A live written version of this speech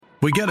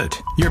We get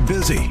it. You're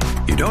busy.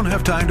 You don't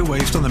have time to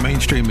waste on the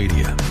mainstream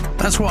media.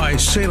 That's why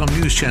Salem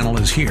News Channel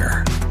is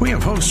here. We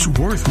have hosts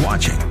worth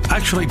watching,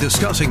 actually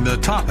discussing the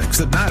topics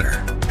that matter.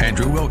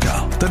 Andrew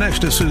Wilkow,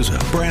 Dinesh D'Souza,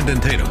 Brandon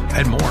Tatum,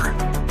 and more.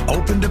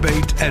 Open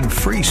debate and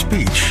free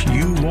speech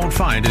you won't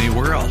find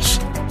anywhere else.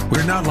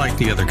 We're not like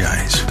the other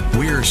guys.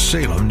 We're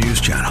Salem News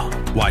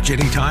Channel. Watch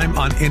anytime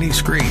on any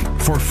screen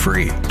for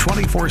free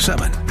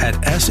 24/7 at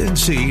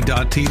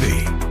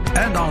snc.tv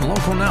and on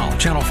Local Now,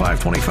 Channel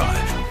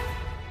 525.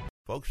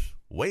 Folks,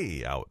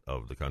 way out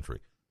of the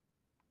country.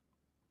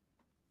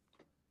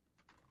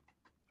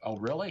 Oh,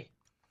 really?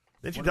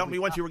 Didn't you tell me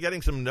once you were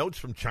getting some notes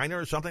from China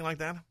or something like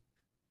that?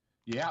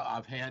 Yeah,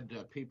 I've had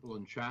people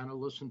in China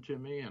listen to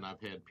me, and I've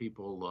had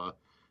people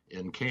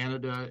in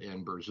Canada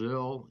and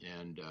Brazil,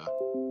 and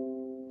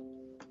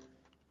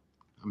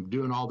I'm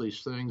doing all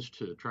these things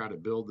to try to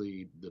build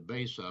the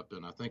base up,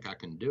 and I think I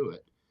can do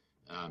it.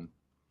 Of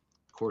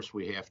course,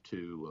 we have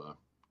to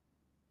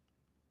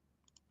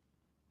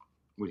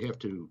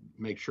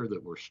make sure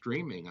that we're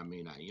streaming. I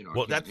mean,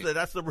 well,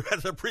 that's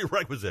a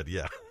prerequisite,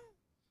 yeah.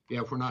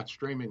 Yeah, if we're not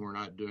streaming, we're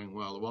not doing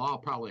well. Well, I'll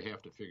probably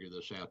have to figure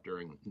this out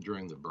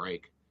during the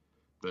break.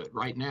 But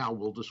right now,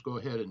 we'll just go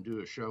ahead and do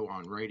a show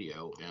on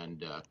radio,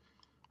 and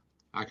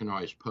I can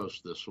always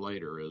post this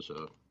later as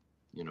a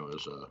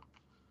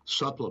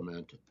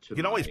supplement to. You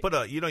can always put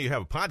you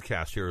have a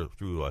podcast here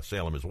through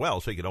Salem as well,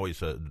 so you can always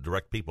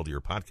direct people to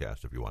your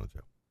podcast if you wanted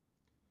to.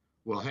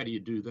 Well, how do you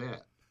do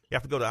that? You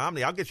have to go to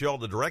Omni. I'll get you all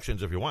the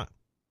directions if you want.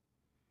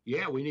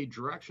 Yeah, we need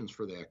directions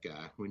for that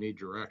guy. We need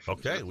directions.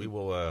 Okay, we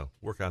will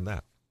work on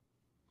that.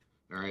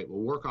 All right,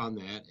 we'll work on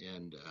that,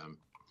 and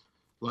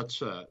let's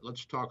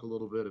talk a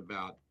little bit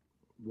about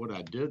what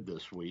I did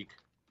this week.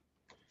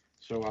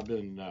 So I've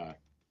been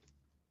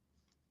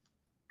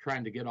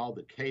trying to get all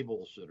the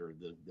cables that are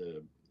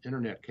the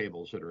internet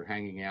cables that are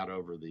hanging out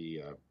over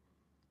the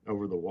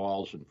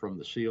walls and from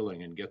the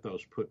ceiling, and get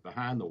those put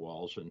behind the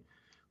walls. And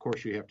of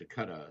course, you have to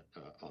cut a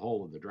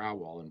hole in the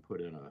drywall and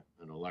put in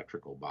an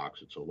electrical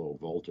box. It's a low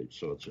voltage,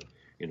 so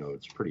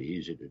it's pretty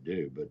easy to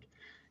do. But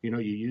you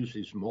use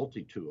these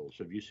multi-tools.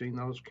 Have you seen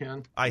those,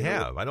 Ken? I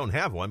have. I don't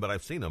have one, but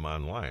I've seen them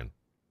online.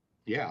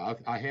 Yeah,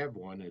 I have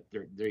one.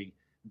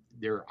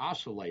 They're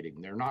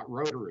oscillating. They're not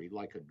rotary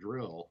like a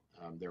drill.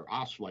 They're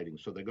oscillating,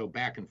 so they go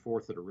back and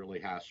forth at a really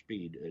high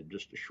speed at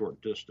just a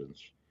short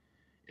distance,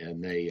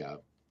 and they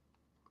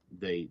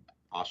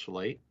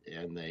oscillate,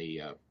 and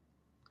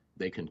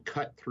they can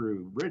cut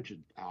through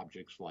rigid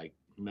objects like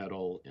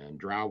metal and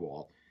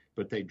drywall,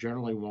 but they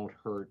generally won't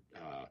hurt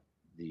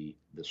the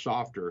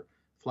softer,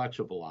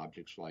 flexible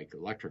objects like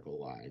electrical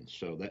lines.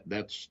 So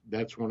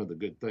that's one of the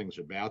good things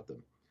about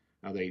them.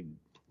 Now they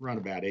run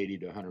about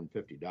 $80 to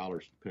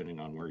 $150 depending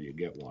on where you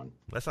get one.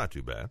 That's not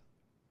too bad.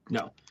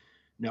 No,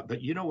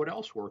 but you know what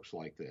else works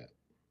like that?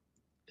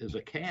 Is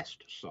a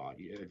cast saw.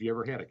 Have you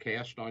ever had a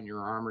cast on your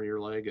arm or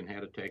your leg and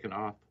had it taken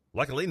off?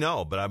 Luckily,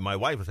 no, but my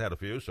wife has had a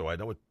few, so I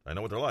know what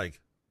they're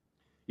like.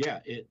 Yeah,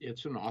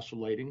 it's an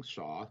oscillating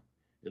saw.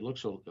 It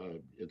looks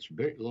it's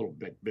a little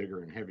bit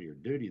bigger and heavier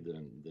duty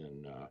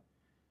than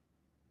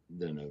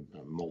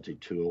a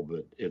multi-tool,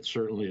 but it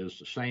certainly is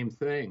the same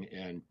thing,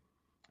 and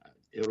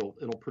it'll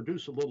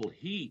produce a little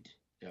heat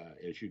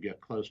as you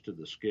get close to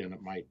the skin.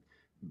 It might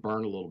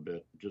burn a little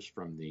bit just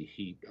from the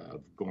heat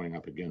of going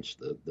up against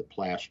the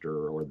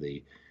plaster or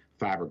the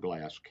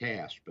fiberglass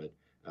cast, but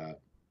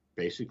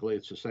basically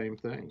it's the same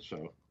thing.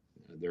 So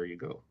there you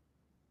go.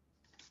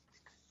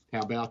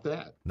 How about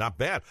that? Not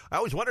bad. I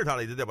always wondered how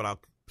they did that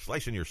without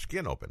slicing your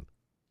skin open.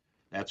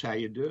 That's how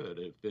you do it.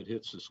 If it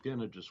hits the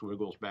skin, it just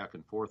wiggles back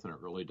and forth, and it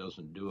really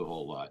doesn't do a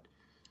whole lot.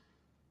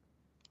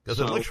 Because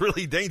it looks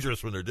really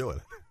dangerous when they're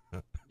doing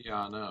it.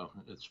 Yeah, I know.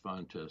 It's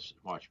fun to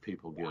watch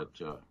people get...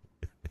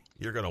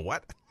 You're going to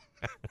what?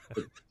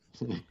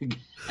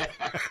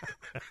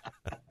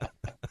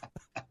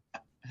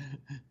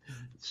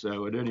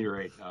 So at any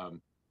rate,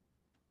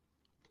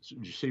 so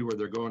you see where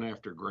they're going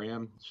after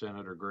Graham,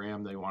 Senator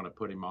Graham? They want to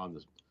put him on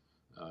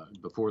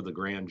before the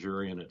grand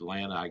jury in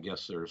Atlanta. I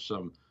guess there's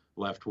some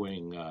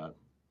left-wing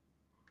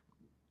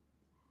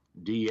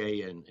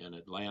DA in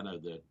Atlanta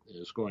that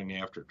is going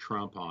after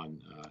Trump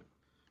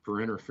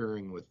for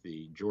interfering with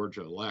the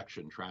Georgia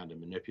election, trying to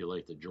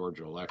manipulate the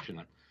Georgia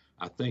election.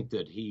 I think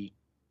that he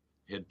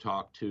had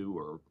talked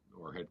to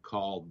or had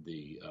called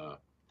the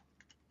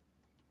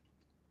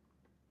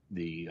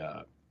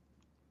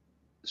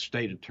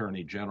State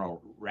Attorney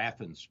General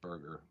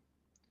Raffensperger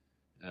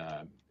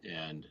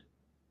and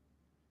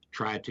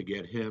tried to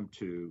get him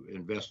to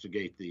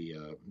investigate the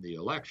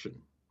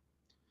election.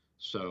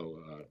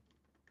 So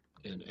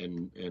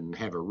and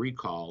have a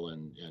recall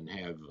and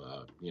have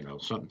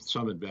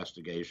some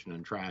investigation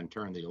and try and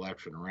turn the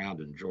election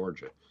around in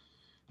Georgia.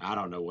 I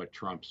don't know what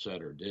Trump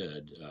said or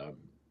did,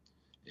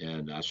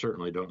 and I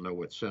certainly don't know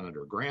what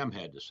Senator Graham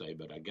had to say.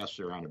 But I guess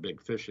they're on a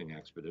big fishing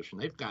expedition.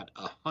 They've got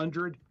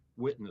 100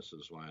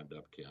 witnesses lined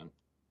up, Ken.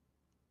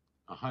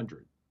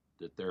 100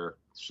 that they're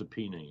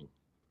subpoenaing.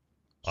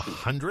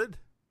 100?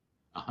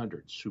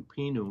 100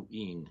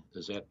 subpoenaing.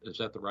 Is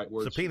that the right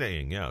word?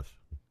 Subpoenaing, yes.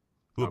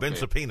 who have been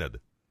subpoenaed.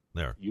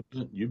 There.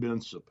 You've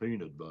been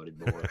subpoenaed, buddy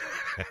boy.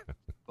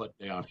 Put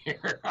down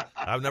here.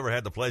 I've never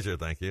had the pleasure,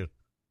 thank you.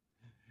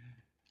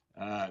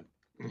 And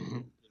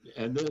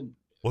then,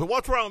 well,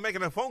 what's wrong with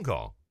making a phone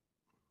call?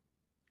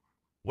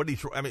 What did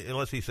he? I mean,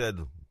 unless he said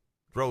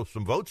throw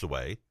some votes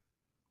away.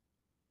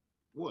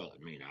 Well,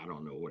 I mean, I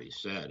don't know what he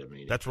said. I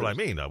mean, that's what I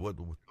mean. I would.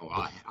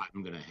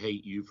 I'm going to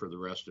hate you for the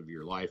rest of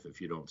your life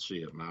if you don't see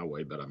it my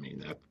way. But I mean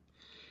that.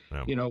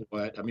 Yeah. You know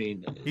what? I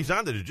mean, he's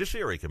on the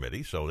Judiciary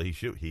Committee, so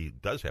he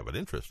does have an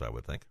interest, I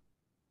would think.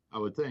 I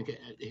would think.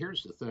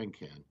 Here's the thing,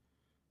 Ken.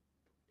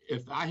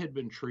 If I had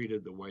been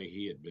treated the way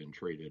he had been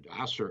treated,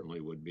 I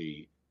certainly would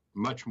be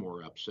much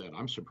more upset.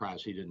 I'm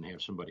surprised he didn't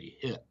have somebody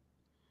hit.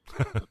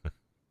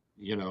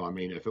 You know, I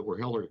mean, if it were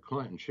Hillary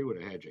Clinton, she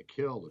would have had you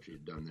killed if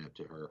you'd done that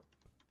to her.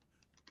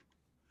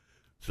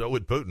 So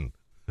would Putin.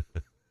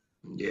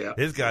 Yeah.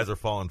 His guys are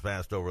falling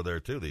fast over there,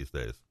 too, these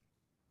days.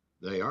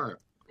 They are.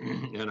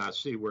 And I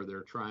see where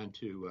they're trying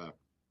to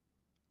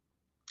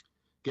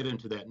get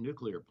into that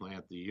nuclear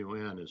plant. The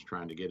UN is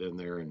trying to get in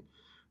there, and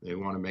they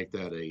want to make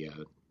that a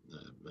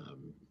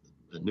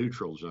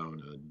neutral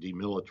zone, a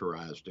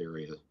demilitarized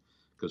area,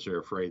 because they're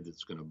afraid that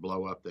it's going to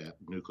blow up that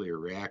nuclear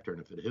reactor.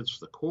 And if it hits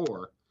the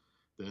core,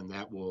 then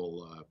that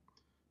will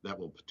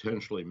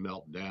potentially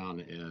melt down.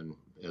 And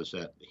as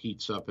that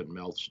heats up and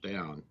melts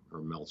down,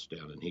 or melts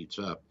down and heats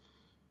up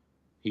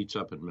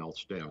and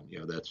melts down.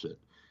 Yeah, that's it.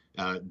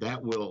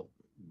 That will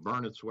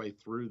burn its way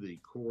through the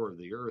core of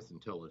the Earth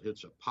until it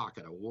hits a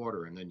pocket of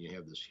water, and then you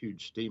have this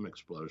huge steam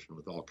explosion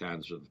with all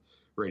kinds of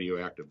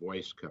radioactive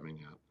waste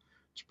coming out.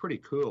 It's pretty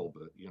cool,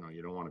 but you know,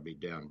 you don't want to be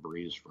down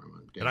breeze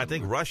from it. And I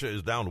think Russia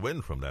is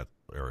downwind from that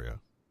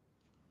area.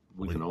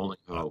 We can only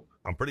hope.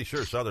 I'm pretty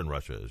sure southern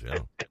Russia is, yeah.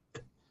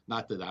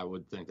 Not that I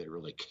would think they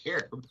really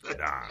care. But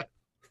nah.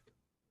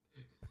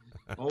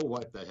 Oh,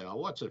 what the hell?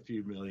 What's a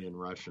few million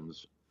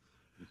Russians?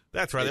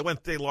 That's right.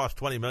 They lost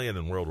 20 million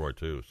in World War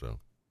II, so.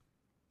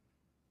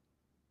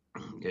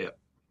 Yeah.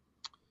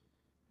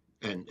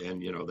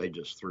 And you know, they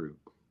just threw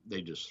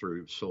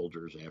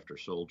soldiers after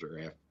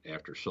soldier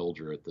after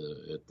soldier at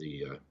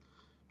the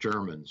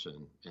Germans,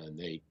 and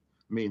they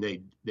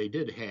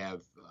did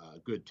have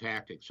good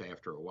tactics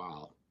after a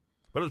while.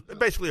 But it was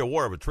basically a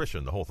war of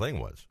attrition. The whole thing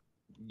was.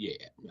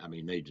 Yeah, I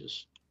mean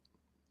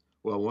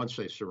once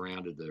they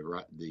surrounded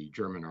the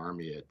German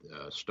army at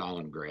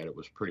Stalingrad, it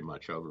was pretty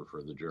much over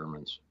for the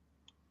Germans.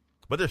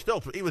 But they're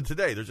still, even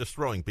today, they're just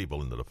throwing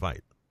people into the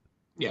fight.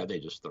 Yeah, they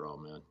just throw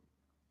them in.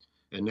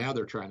 And now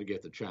they're trying to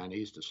get the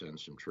Chinese to send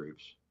some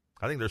troops.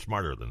 I think they're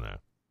smarter than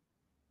that.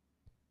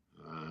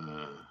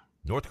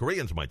 North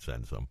Koreans might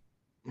send some.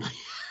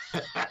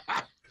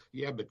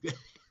 Yeah, but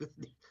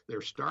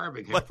they're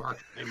starving. How far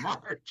can they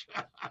march?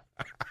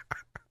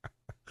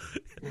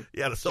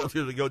 Yeah, the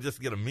soldiers would go just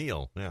to get a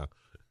meal. Yeah.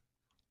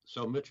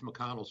 So Mitch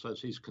McConnell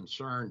says he's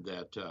concerned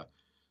that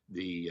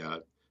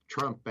the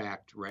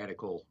Trump-backed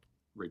radical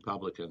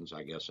Republicans,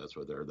 I guess that's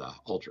what they're, the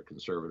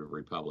ultra-conservative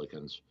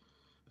Republicans,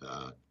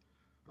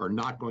 are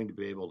not going to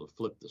be able to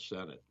flip the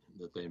Senate,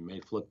 that they may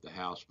flip the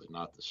House but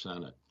not the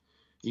Senate.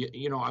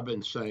 You know, I've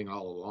been saying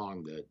all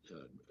along that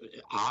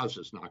Oz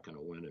is not going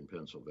to win in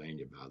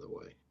Pennsylvania, by the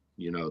way.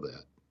 You know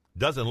that.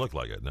 Doesn't look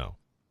like it, no.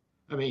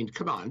 I mean,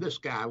 come on, this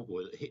guy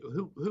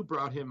who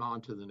brought him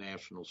onto the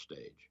national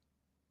stage?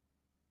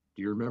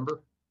 Do you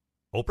remember?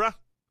 Oprah?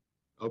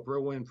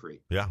 Oprah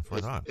Winfrey. Yeah, why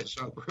not? Is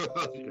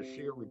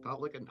she a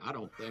Republican? I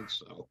don't think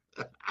so.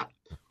 I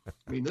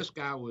mean, this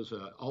guy was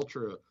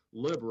ultra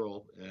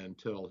liberal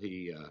until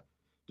he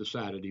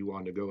decided he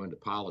wanted to go into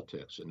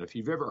politics. And if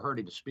you've ever heard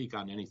him speak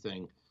on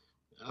anything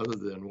other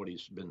than what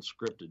he's been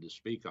scripted to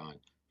speak on,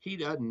 he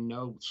doesn't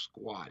know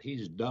squat.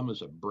 He's dumb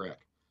as a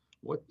brick.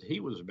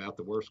 He was about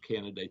the worst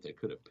candidate they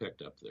could have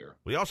picked up there.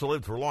 Well, he also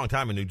lived for a long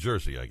time in New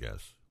Jersey, I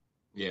guess.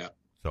 Yeah.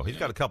 So he's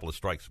got a couple of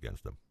strikes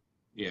against him.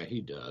 Yeah,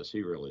 he does.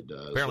 He really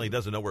does. Apparently, he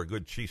doesn't know where a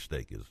good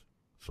cheesesteak is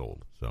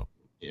sold. So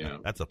yeah,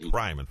 that's a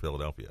prime in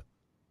Philadelphia.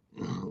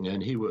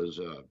 And he was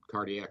a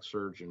cardiac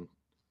surgeon.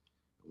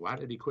 Why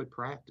did he quit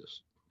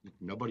practice?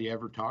 Nobody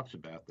ever talks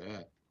about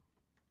that.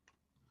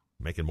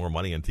 Making more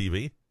money on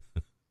TV?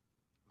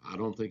 I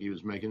don't think he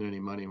was making any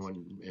money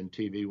in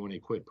TV when he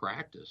quit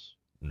practice.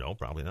 No,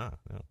 probably not.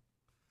 No.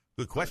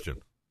 Good question.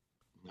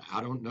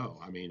 I don't know.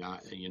 I mean,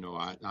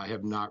 I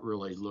have not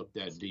really looked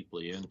that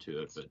deeply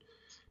into it, but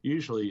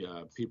usually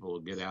people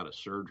get out of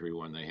surgery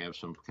when they have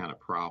some kind of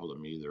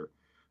problem, either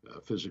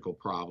a physical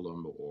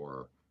problem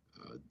or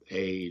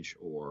age,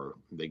 or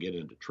they get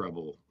into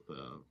trouble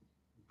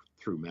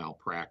through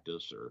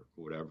malpractice or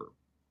whatever.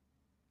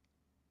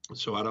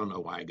 So I don't know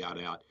why I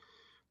got out.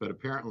 But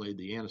apparently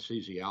the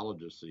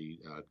anesthesiologist, the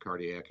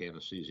cardiac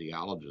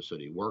anesthesiologist that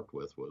he worked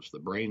with was the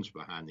brains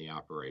behind the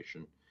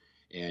operation,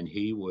 and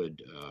he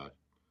would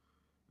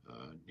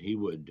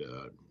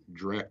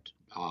direct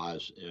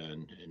Oz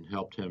and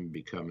helped him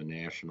become a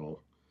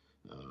national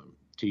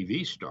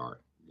TV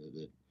star.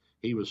 That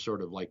he was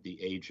sort of like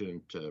the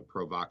agent,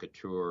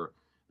 provocateur,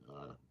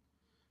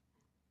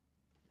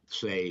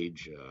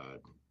 sage,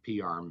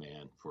 PR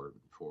man for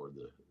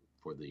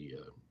for the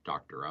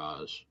Dr.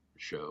 Oz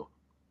show.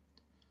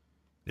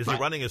 Is he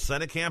running a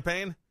Senate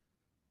campaign?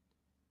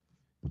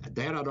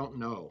 That I don't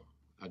know.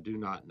 I do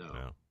not know.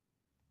 No.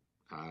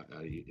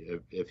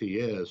 If he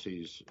is,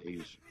 he's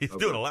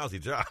doing a lousy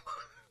job.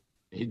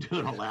 He's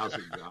doing a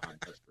lousy job,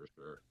 that's for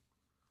sure.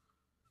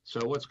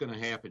 So what's going to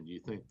happen? Do you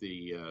think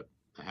the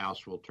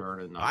House will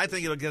turn? I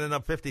think it'll get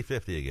up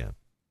 50-50 again.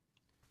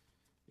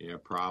 Yeah,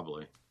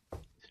 probably.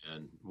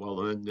 And, well,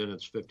 then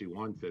it's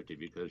 51-50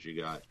 because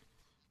you got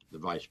the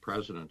vice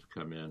president to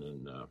come in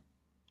and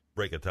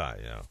break a tie,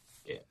 yeah.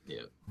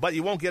 Yeah. But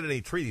you won't get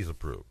any treaties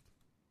approved.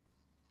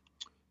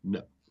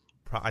 No.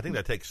 I think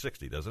that takes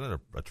 60, doesn't it,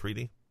 a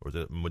treaty? Or is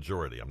it a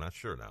majority? I'm not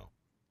sure now.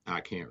 I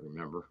can't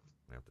remember.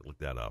 I have to look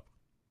that up.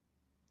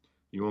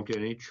 You won't get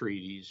any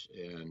treaties,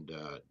 and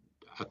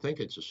I think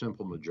it's a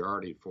simple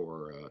majority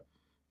for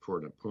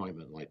an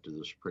appointment like to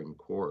the Supreme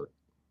Court.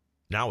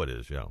 Now it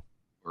is, yeah.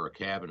 Or a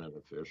cabinet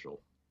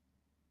official.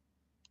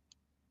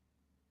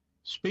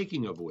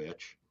 Speaking of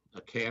which,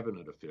 a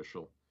cabinet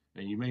official,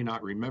 and you may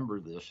not remember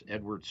this,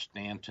 Edward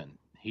Stanton.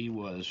 He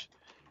was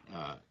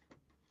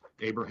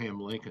Abraham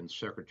Lincoln's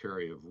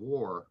Secretary of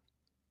War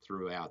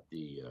throughout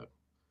the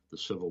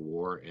Civil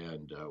War,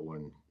 and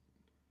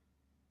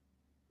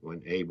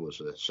when Abe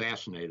was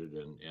assassinated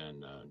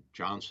and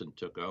Johnson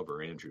took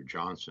over, Andrew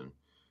Johnson,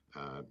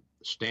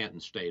 Stanton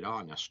stayed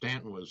on. Now,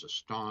 Stanton was a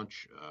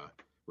staunch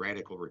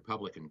radical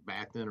Republican.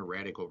 Back then, a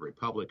radical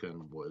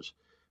Republican was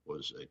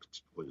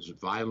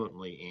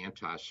violently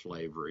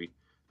anti-slavery,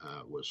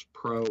 was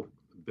pro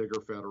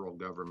bigger federal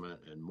government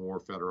and more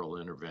federal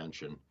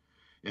intervention.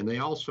 And they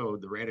also,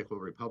 the radical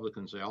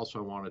Republicans, they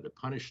also wanted to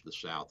punish the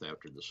South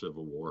after the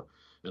Civil War.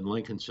 And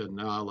Lincoln said,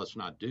 no, let's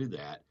not do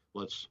that.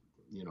 Let's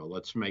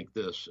make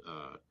this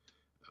a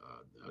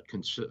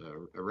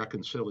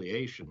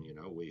reconciliation.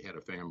 We had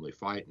a family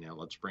fight. Now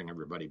let's bring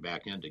everybody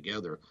back in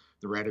together.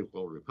 The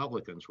radical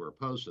Republicans were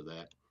opposed to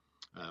that.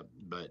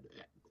 But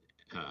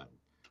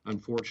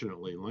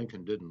unfortunately,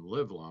 Lincoln didn't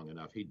live long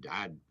enough. He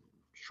died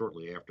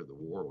shortly after the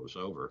war was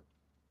over.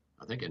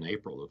 I think in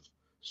April of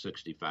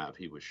 1965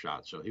 he was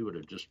shot. So he would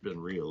have just been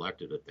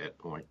reelected at that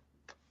point.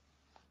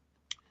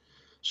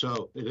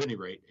 So at any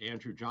rate,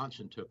 Andrew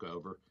Johnson took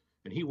over,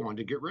 and he wanted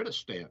to get rid of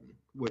Stanton,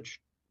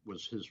 which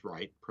was his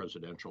right,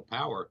 presidential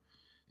power.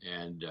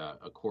 And,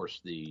 of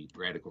course, the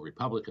radical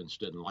Republicans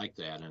didn't like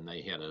that, and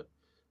they had a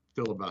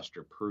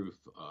filibuster-proof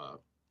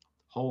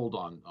hold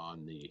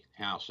on the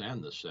House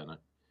and the Senate.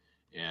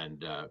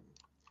 And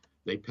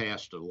they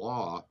passed a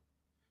law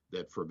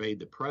that forbade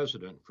the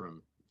president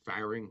from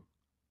firing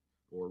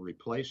or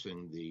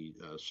replacing the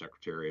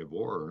Secretary of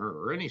War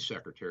or any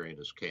secretary in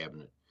his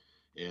cabinet.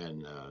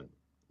 And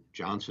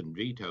Johnson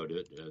vetoed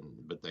it,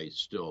 but they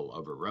still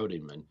overrode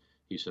him. And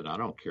he said, I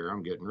don't care,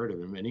 I'm getting rid of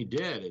him. And he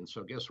did. And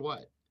so guess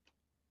what?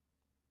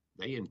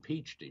 They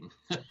impeached him.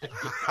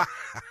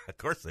 Of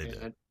course they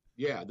did.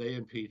 Yeah, they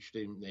impeached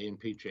him. They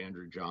impeached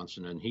Andrew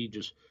Johnson. And he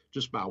just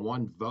by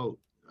one vote,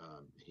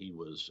 he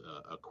was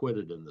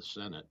acquitted in the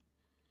Senate.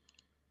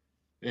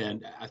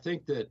 And I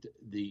think that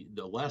the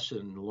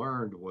lesson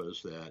learned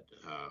was that,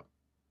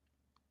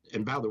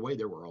 and by the way,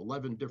 there were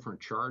 11 different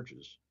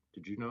charges.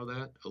 Did you know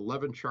that?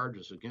 11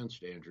 charges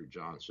against Andrew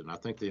Johnson. I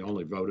think they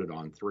only voted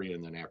on 3,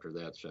 and then after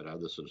that said, oh,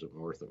 this isn't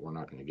worth it. We're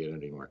not going to get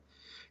anywhere.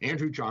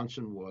 Andrew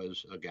Johnson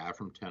was a guy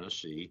from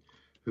Tennessee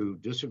who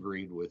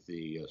disagreed with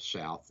the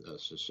South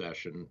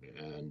secession,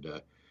 and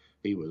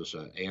he was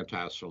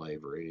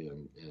anti-slavery,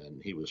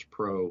 and he was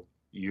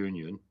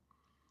pro-union.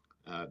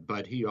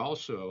 But he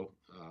also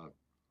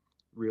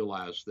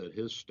realized that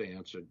his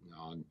stance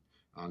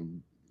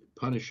on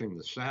punishing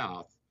the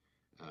South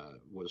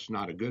was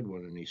not a good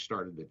one, and he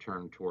started to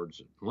turn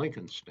towards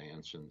Lincoln's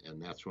stance,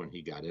 and that's when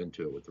he got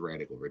into it with the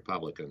radical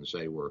Republicans.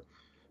 They were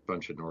a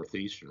bunch of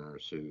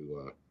Northeasterners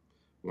who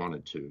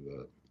wanted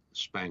to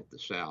spank the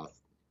South,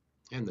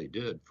 and they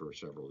did for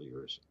several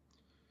years.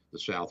 The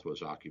South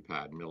was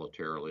occupied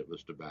militarily. It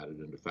was divided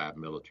into 5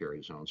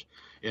 military zones.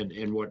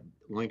 And what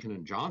Lincoln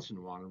and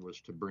Johnson wanted was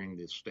to bring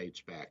the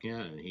states back in,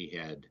 and he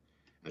had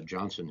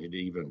Johnson had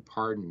even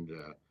pardoned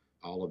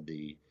all of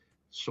the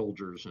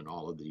soldiers and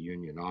all of the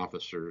Union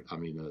officers,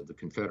 the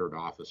Confederate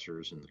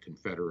officers and the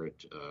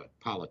Confederate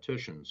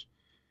politicians,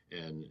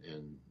 and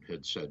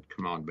had said,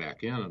 come on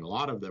back in. And a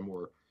lot of them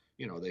were,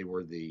 they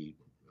were the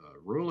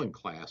ruling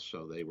class,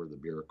 so they were the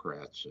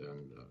bureaucrats,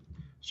 and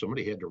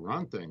somebody had to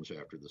run things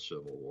after the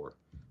Civil War.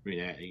 I mean,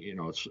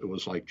 it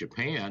was like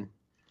Japan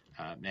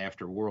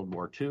after World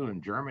War II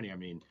in Germany. I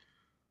mean,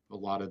 a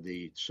lot of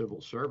the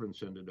civil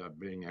servants ended up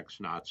being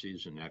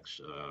ex-Nazis and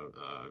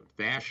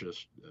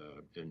ex-fascists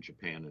in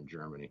Japan and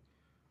Germany.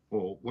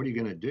 Well, what are you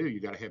going to do? You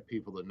got to have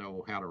people that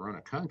know how to run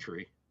a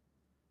country,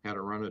 how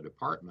to run a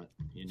department.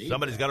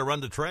 Somebody's got to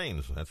run the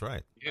trains. That's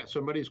right. Yeah,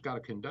 somebody's got to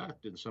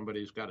conduct, and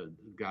somebody's got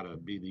to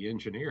be the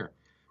engineer,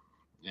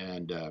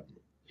 and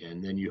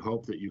then you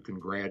hope that you can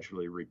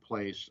gradually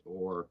replace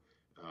or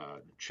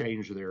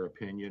change their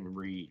opinion,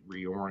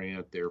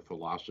 reorient their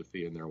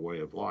philosophy and their way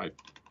of life.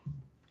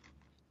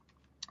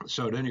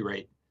 So at any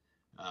rate,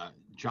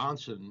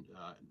 Johnson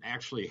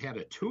actually had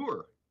a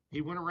tour.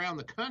 He went around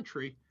the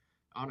country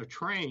on a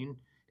train,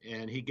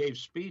 and he gave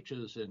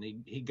speeches, and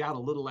he got a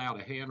little out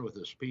of hand with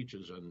his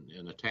speeches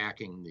and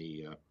attacking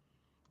the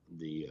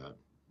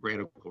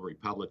radical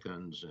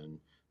Republicans and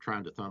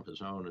trying to thump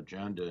his own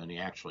agenda, and he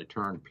actually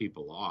turned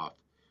people off.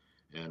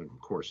 And of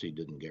course, he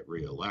didn't get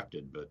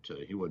reelected, but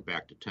he went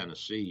back to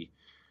Tennessee.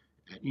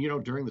 You know,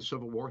 during the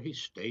Civil War, he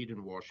stayed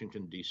in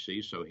Washington,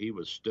 D.C., so he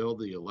was still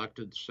the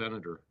elected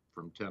senator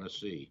from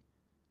Tennessee,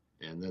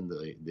 and then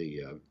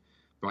the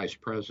vice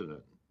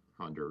president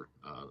under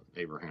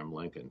Abraham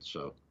Lincoln.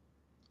 So,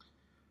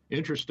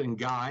 interesting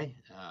guy,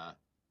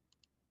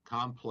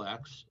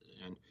 complex.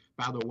 And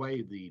by the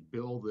way, the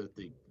bill that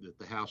the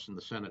House and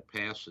the Senate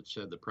passed that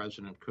said the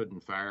president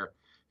couldn't fire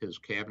his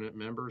cabinet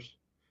members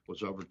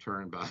was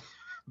overturned by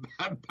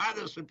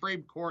the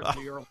Supreme Court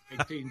in the early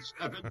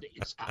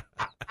 1970s.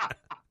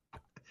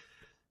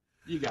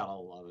 You gotta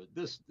love it.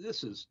 This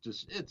is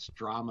just, it's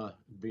drama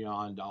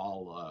beyond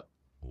all.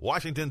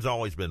 Washington's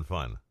always been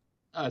fun.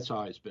 It's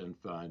always been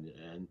fun,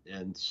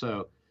 and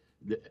so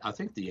I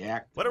think the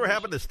act. Whatever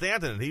happened to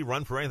Stanton? Did he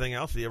run for anything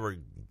else? He ever?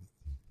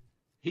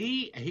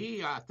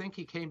 He I think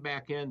he came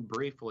back in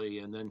briefly,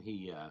 and then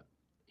he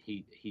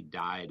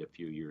died a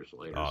few years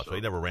later. Oh, so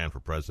he never ran for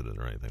president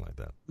or anything like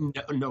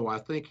that. No, I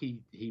think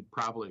he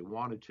probably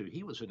wanted to.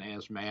 He was an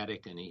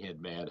asthmatic, and he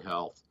had bad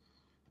health.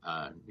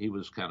 He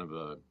was kind of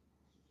a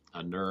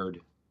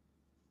nerd,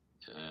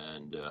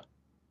 and at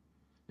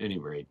any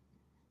rate,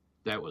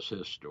 that was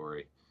his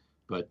story.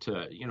 But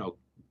you know,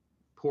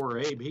 poor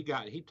Abe,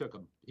 he took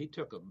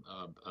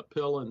a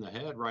pill in the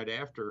head right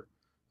after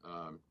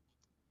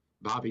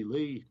Bobby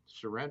Lee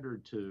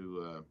surrendered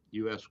to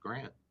U.S.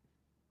 Grant.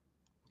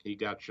 He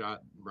got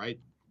shot right.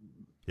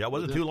 Yeah, it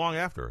wasn't too long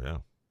after. Yeah.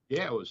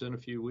 Yeah, it was in a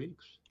few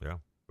weeks. Yeah,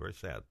 very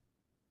sad.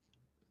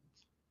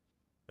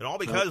 And all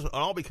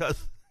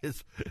because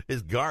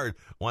his guard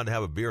wanted to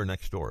have a beer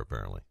next door,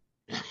 apparently.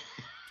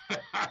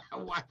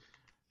 What?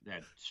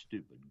 That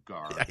stupid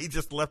guard. Yeah, he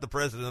just left the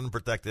president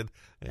unprotected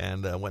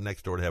and went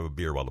next door to have a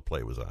beer while the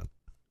play was on.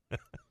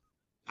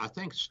 I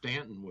think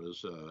Stanton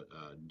was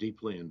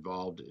deeply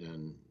involved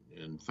in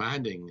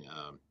finding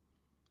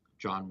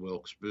John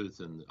Wilkes Booth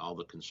and all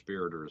the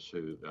conspirators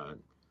who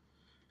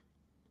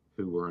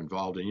were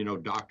involved. And, you know,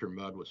 Dr.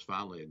 Mudd was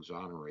finally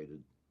exonerated.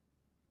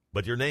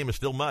 But your name is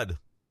still Mudd.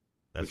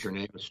 But your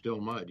name is still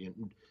Mudd.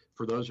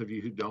 For those of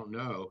you who don't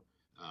know,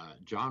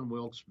 John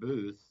Wilkes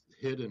Booth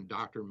hid in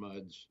Dr.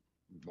 Mudd's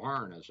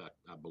barn, as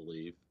I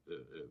believe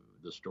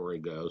the story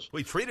goes.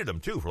 We treated him,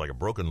 too, for like a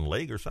broken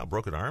leg or something,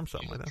 broken arm,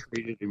 something like that.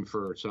 Treated him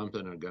for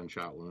something, a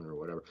gunshot wound or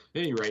whatever.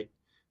 At any rate,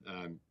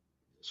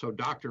 so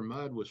Dr.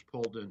 Mudd was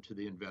pulled into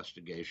the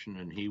investigation,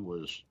 and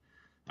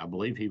I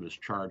believe he was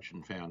charged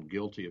and found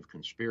guilty of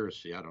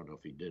conspiracy. I don't know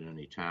if he did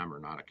any time or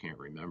not. I can't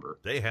remember.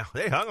 They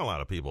hung a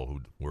lot of people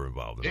who were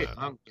involved in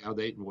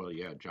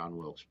that. John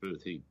Wilkes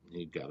Booth, he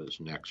got his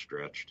neck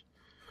stretched.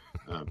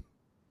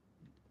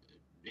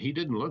 He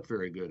didn't look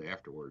very good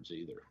afterwards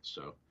either.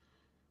 So,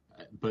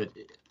 but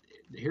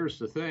here's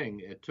the thing: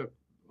 it took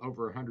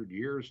over 100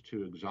 years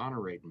to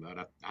exonerate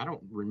Mudd. I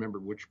don't remember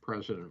which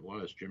president it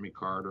was, Jimmy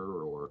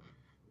Carter or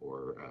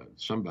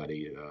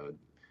somebody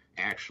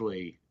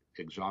actually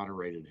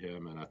exonerated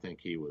him, and I think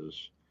he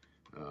was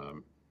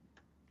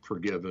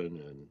forgiven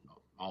and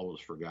all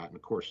was forgotten.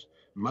 Of course,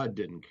 Mudd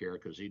didn't care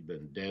because he'd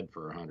been dead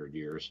for 100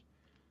 years.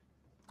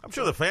 I'm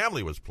sure the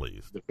family was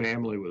pleased. The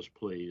family was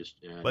pleased.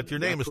 But your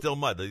name is still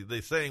Mudd.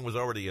 The saying was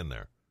already in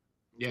there.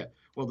 Yeah.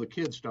 Well, the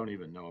kids don't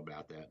even know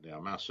about that now.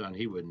 My son,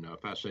 he wouldn't know.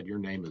 If I said your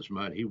name is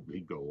Mudd,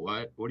 he'd go,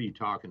 "What? What are you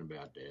talking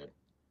about, Dad?"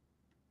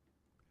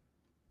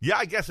 Yeah,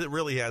 I guess it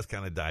really has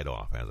kind of died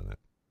off, hasn't it?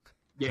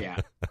 Yeah.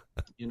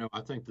 You know,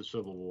 I think the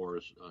Civil War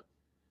is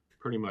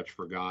pretty much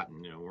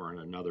forgotten. You know, we're in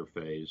another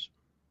phase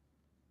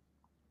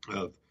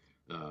of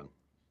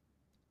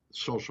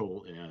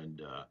social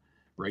and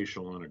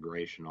racial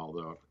integration,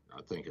 although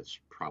I think it's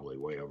probably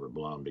way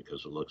overblown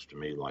because it looks to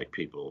me like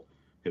people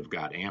have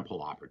got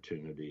ample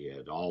opportunity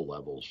at all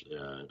levels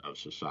of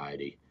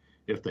society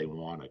if they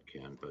want it,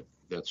 Ken. But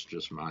that's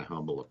just my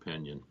humble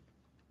opinion.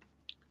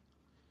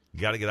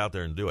 You got to get out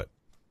there and do it.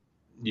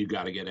 You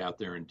got to get out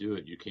there and do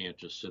it. You can't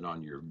just sit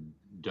on your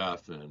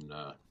duff and.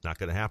 Not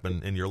going to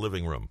happen in your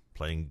living room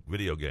playing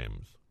video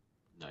games.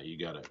 No, you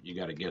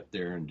gotta get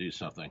there and do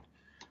something.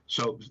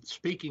 So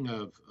speaking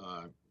of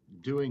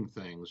doing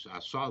things, I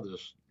saw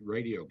this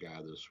radio guy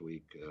this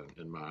week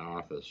in my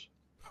office.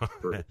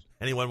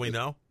 Anyone we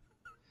know?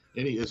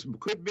 And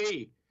could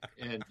be,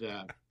 and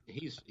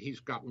he's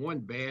got one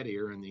bad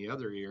ear and the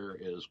other ear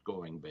is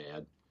going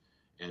bad,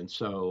 and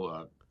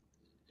so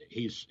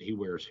he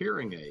wears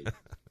hearing aids.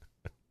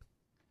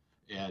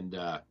 And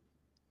I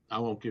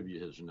won't give you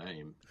his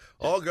name.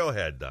 Oh, go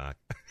ahead, Doc.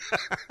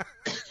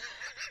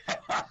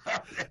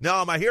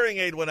 No, my hearing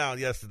aid went out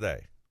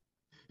yesterday.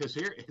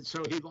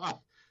 So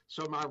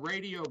my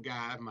radio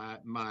guy,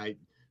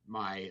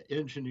 my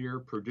engineer,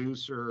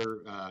 producer,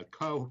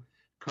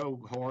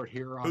 cohort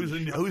here on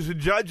who's the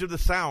judge of the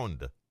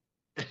sound?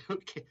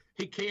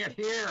 He can't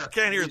hear.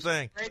 Can't hear a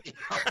thing.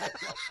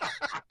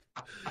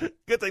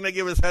 Good thing they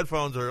give us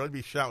headphones, or I'd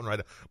be shouting right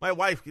now. My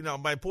wife,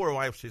 my poor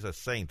wife, she's a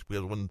saint,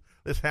 because when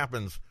this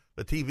happens,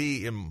 the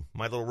TV in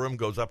my little room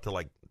goes up to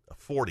like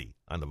 40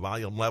 on the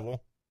volume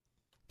level,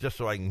 just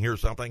so I can hear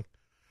something.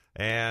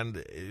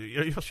 And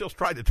she'll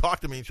try to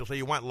talk to me, and she'll say,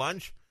 "You want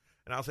lunch?"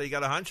 And I'll say, "You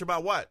got a hunch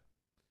about what?"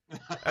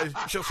 And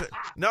she'll say,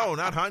 "No,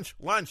 not hunch,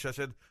 lunch." I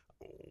said,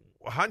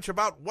 "Hunch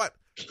about what?"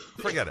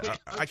 Forget it.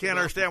 I can't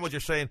understand what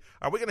you're saying.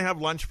 Are we going to have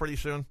lunch pretty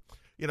soon?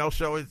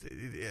 So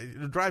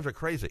it drives her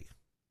crazy.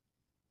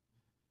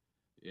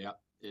 Yeah,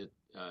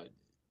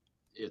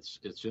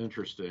 it's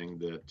interesting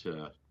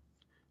that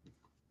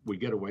we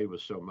get away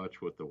with so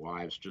much with the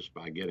wives just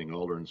by getting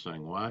older and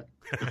saying what.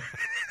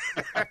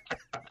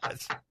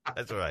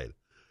 That's right.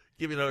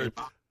 Give you another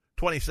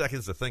 20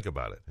 seconds to think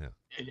about it. Yeah.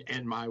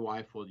 And my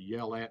wife will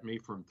yell at me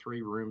from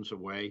 3 rooms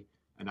away,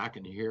 and I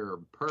can hear her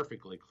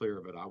perfectly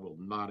clear, but I will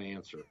not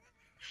answer.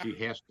 She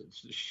has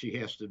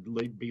to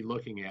be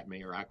looking at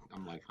me, or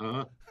I'm like,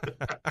 huh?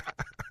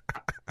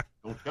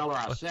 Don't tell her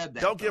I said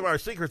that. Don't give our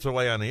secrets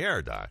away on the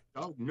air, Doc.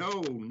 Oh,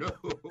 no.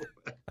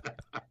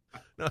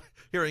 No,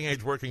 hearing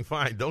aids working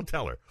fine. Don't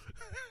tell her.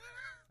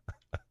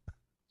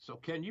 So,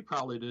 Ken, you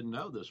probably didn't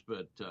know this,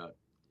 but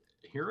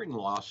hearing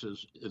loss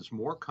is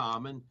more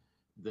common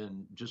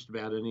than just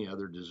about any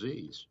other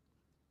disease.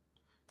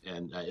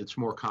 And it's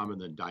more common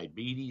than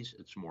diabetes.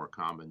 It's more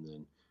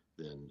common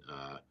than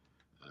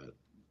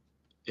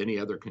any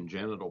other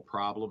congenital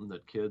problem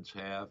that kids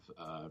have.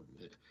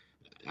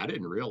 I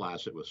didn't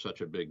realize it was such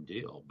a big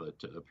deal, but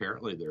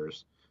apparently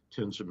there's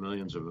tens of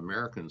millions of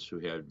Americans who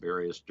had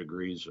various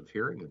degrees of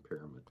hearing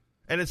impairment.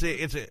 And it's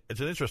an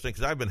interesting,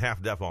 because I've been half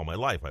deaf all my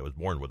life. I was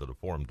born with a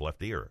deformed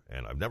left ear,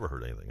 and I've never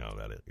heard anything out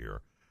of that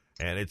ear.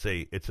 And it's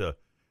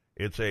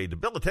a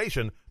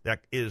debilitation that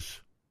is,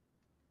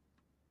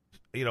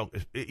 you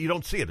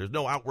don't see it. There's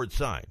no outward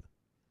sign.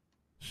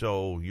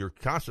 So you're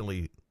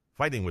constantly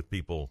fighting with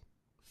people.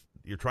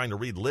 You're trying to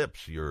read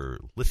lips. You're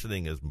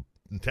listening as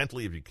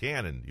intently as you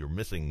can, and you're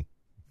missing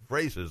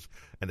phrases,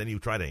 and then you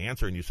try to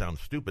answer, and you sound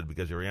stupid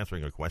because you're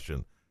answering a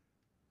question,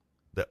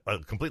 a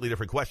completely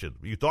different question.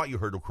 You thought you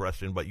heard a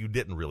question, but you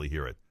didn't really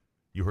hear it.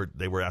 You heard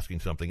they were asking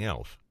something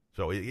else.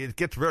 So it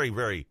gets very,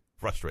 very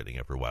frustrating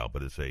after a while,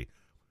 but it's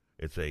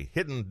a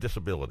hidden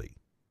disability.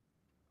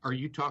 Are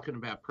you talking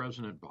about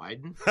President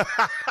Biden?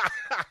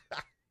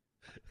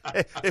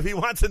 If he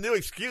wants a new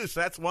excuse,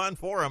 that's one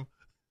for him.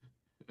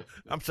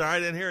 I'm sorry, I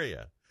didn't hear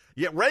you.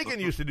 Yeah, Reagan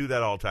used to do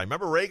that all the time.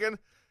 Remember Reagan?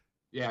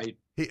 Yeah.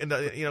 He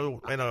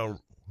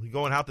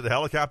going out to the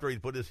helicopter,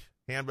 he'd put his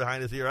hand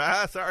behind his ear.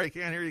 Sorry,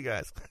 can't hear you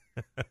guys.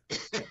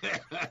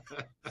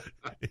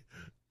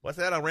 What's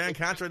that,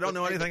 Iran-Contra? Don't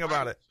know anything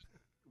about it.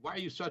 Why are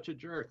you such a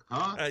jerk,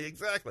 huh?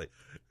 Exactly.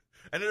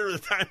 And there was a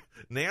time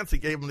Nancy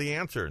gave him the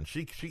answer, and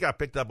she got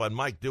picked up on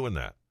Mike doing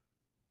that.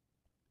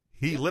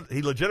 He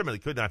legitimately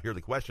could not hear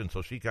the question,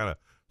 so she kind of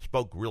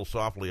spoke real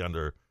softly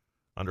under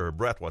her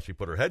breath while she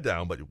put her head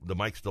down, but the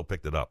mic still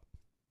picked it up.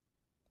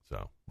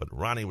 So, but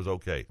Ronnie was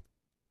okay.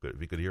 If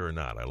he could hear or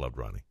not, I loved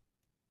Ronnie.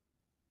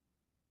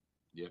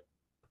 Yep.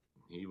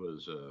 He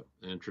was an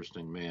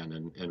interesting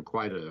man and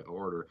quite an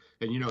orator.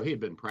 And, he had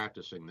been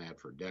practicing that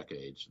for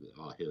decades,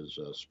 his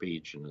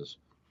speech and his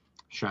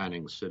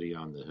shining city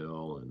on the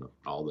hill and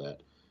all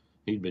that.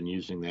 He'd been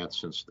using that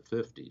since the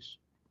 50s.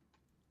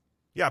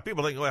 Yeah,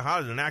 people think, well,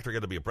 how did an actor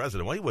get to be a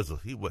president? Well,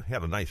 he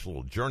had a nice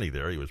little journey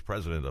there. He was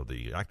president of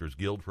the Actors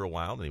Guild for a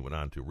while, then he went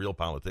on to Real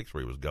Politics,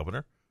 where he was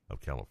governor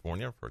of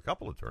California for a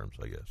couple of terms,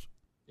 I guess.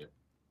 Yeah.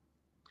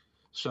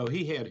 So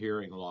he had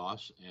hearing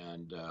loss,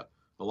 and a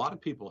lot of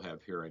people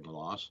have hearing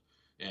loss.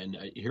 And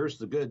here's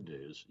the good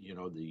news.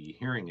 The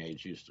hearing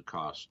aids used to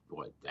cost,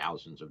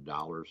 thousands of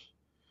dollars,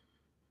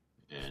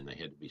 and they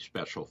had to be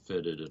special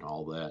fitted and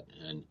all that.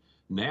 And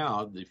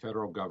now the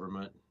federal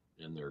government,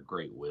 in their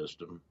great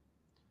wisdom,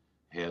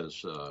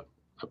 has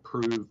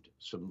approved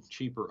some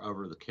cheaper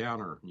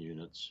over-the-counter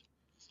units,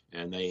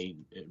 and they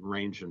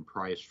range in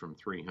price from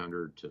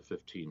 $300 to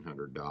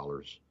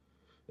 $1,500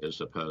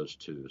 as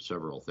opposed to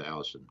several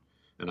thousand.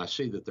 And I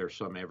see that there's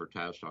some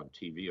advertised on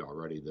TV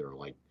already that are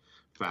like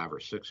 $500 or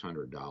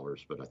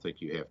 $600, but I think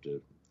you have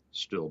to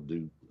still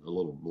do a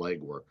little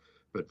legwork.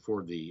 But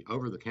for the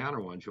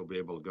over-the-counter ones, you'll be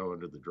able to go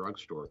into the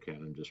drugstore, Ken,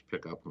 and just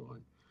pick up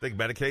one. Think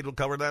Medicaid will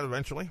cover that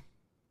eventually?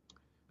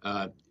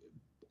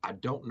 I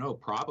don't know.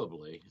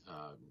 Probably.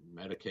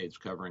 Medicaid's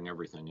covering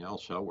everything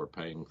else. So we're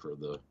paying for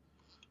the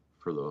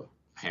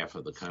half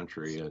of the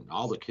country, and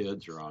all the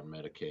kids are on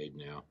Medicaid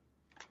now.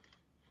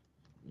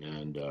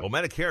 And well,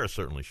 Medicare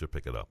certainly should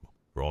pick it up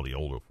for all the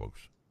older folks.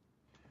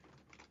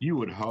 You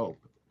would hope.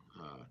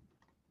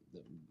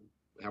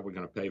 How are we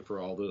going to pay for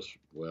all this?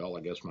 Well, I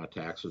guess my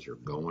taxes are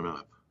going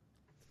up.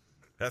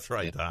 That's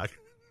right, Doc.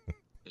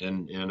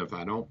 And if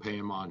I don't pay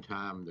them on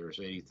time, there's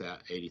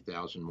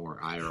 80,000 more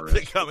IRS.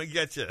 They come and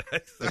get you.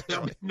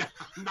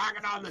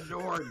 Knocking on the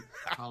door and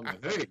telling me,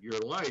 hey, you're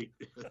late.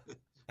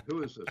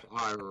 Who is this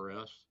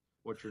IRS?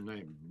 What's your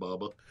name,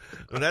 Bubba?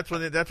 And that's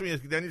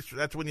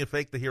when you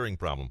fake the hearing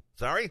problem.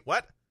 Sorry,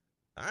 what?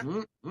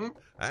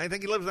 I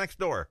think he lives next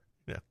door.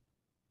 Yeah.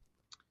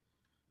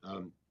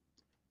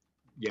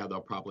 Yeah,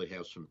 they'll probably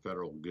have some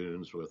federal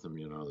goons with them,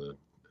 the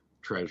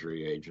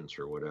Treasury agents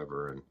or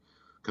whatever, and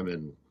come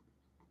in,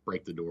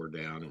 break the door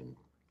down, and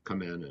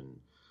come in and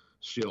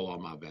steal all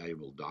my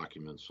valuable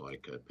documents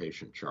like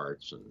patient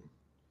charts and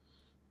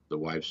the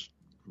wife's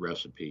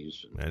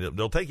recipes. And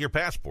they'll take your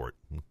passport.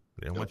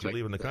 They don't want you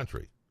leaving the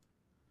country.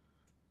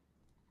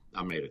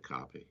 I made a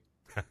copy.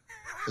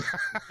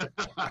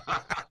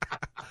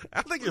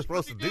 I think you're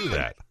supposed to do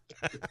that.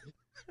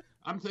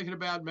 I'm thinking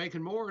about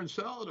making more and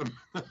selling them.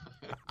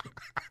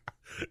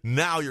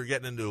 Now you're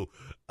getting into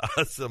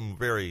some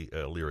very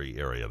leery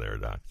area there,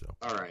 Doc. So.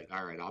 All right.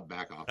 I'll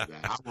back off of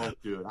that. I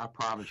won't do it. I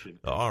promise you.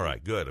 All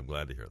right, good. I'm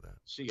glad to hear that.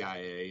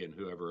 CIA and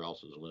whoever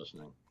else is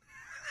listening.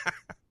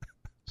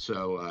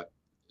 So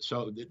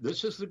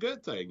this is the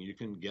good thing. You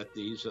can get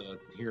these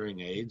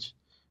hearing aids,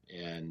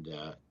 and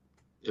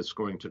it's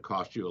going to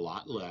cost you a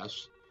lot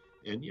less.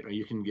 And,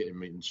 you can get,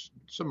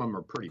 some of them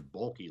are pretty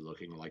bulky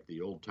looking, like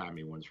the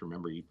old-timey ones.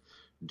 Remember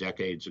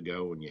decades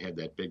ago when you had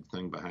that big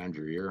thing behind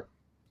your ear?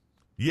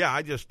 Yeah,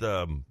 I just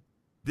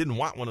didn't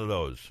want one of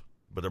those,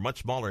 but they're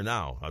much smaller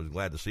now. I was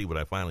glad to see when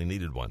I finally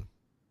needed one.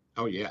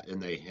 Oh, yeah,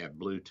 and they have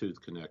Bluetooth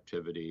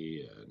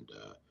connectivity, and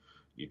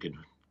you can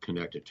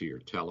connect it to your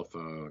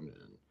telephone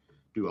and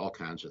do all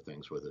kinds of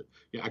things with it.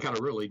 Yeah, I got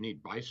a really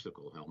neat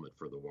bicycle helmet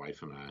for the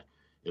wife and I.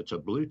 It's a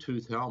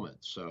Bluetooth helmet,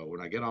 so when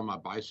I get on my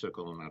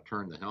bicycle and I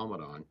turn the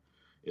helmet on,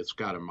 it's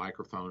got a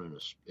microphone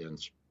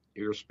and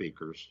ear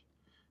speakers,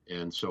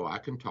 and so I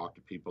can talk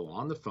to people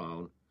on the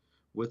phone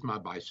with my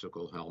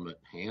bicycle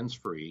helmet,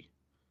 hands-free,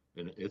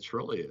 and it's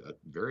really a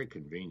very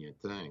convenient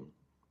thing.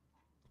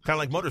 Kind of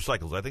like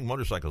motorcycles. I think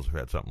motorcycles have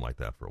had something like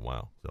that for a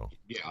while. So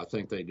yeah, I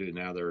think they do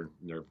now.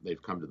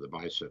 They've come to the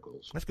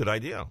bicycles. That's a good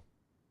idea.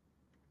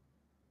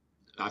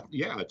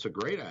 Yeah, it's a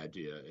great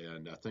idea,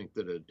 and I think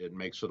that it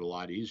makes it a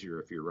lot easier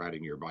if you're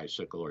riding your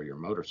bicycle or your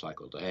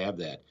motorcycle to have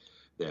that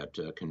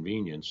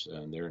convenience,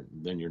 and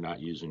then you're not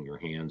using your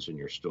hands and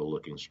you're still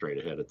looking straight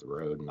ahead at the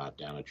road and not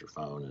down at your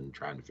phone and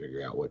trying to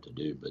figure out what to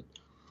do. But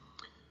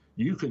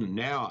you can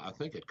now, I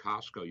think at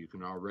Costco, you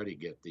can already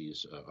get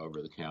these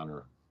over the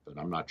counter, but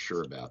I'm not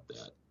sure about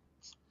that.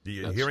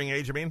 The hearing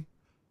aids, you mean?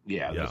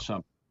 Yeah, that's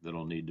something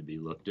that'll need to be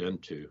looked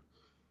into,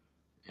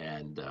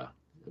 and.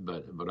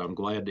 But I'm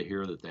glad to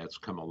hear that that's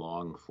come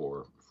along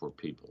for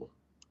people.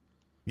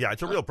 Yeah,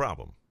 it's a real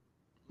problem.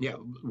 Yeah,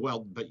 well,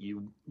 but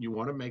you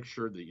want to make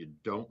sure that you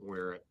don't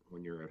wear it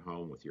when you're at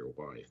home with your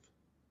wife.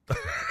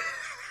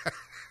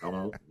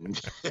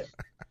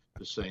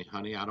 Just say,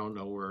 honey, I don't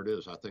know where it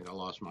is. I think I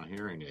lost my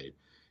hearing aid.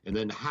 And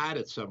then hide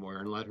it somewhere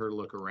and let her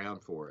look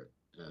around for it.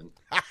 And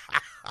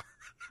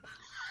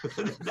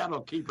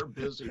that'll keep her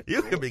busy.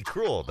 You can be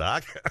cruel,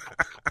 Doc.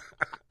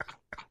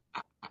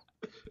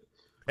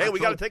 Hey,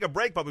 we got to take a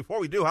break, but before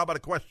we do, how about a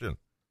question?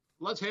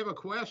 Let's have a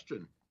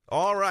question.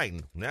 All right.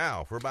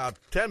 Now, for about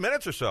 10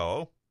 minutes or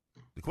so,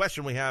 the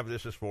question we have,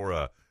 this is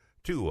for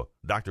two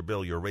Dr.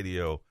 Bill, Your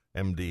Radio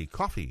MD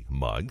coffee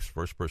mugs.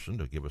 First person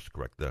to give us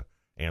correct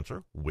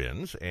answer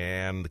wins.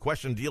 And the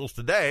question deals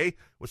today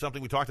with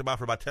something we talked about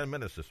for about 10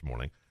 minutes this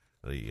morning,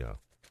 the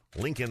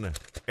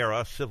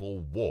Lincoln-era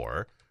Civil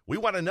War. We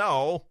want to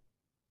know,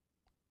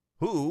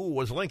 who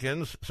was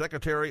Lincoln's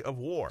Secretary of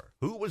War?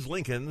 Who was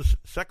Lincoln's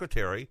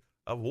Secretary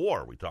of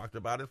War? We talked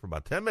about it for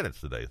about 10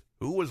 minutes today.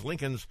 Who was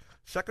Lincoln's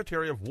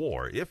Secretary of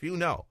War? If you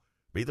know,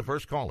 be the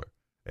first caller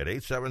at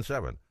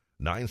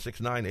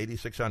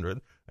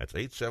 877-969-8600. That's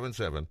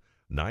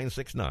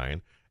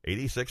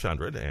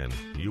 877-969-8600, and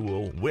you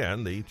will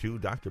win the two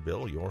Dr.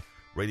 Bill, Your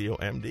Radio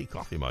MD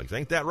coffee mugs.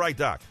 Ain't that right,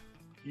 Doc?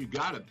 You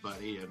got it,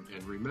 buddy.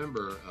 And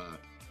remember,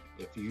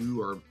 if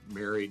you are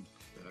married,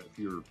 if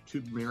you're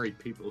two married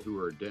people who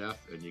are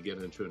deaf and you get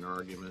into an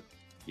argument,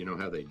 you know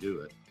how they do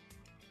it.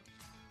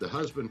 The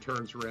husband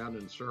turns around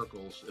in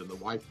circles, and the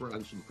wife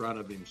runs in front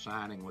of him,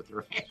 signing with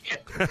her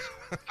hands.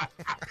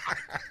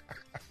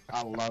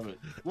 I love it.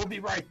 We'll be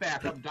right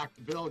back. I'm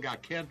Dr. Bill.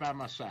 Got Ken by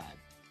my side.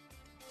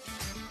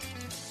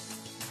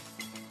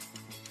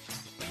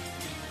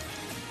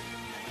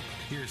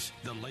 Here's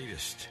the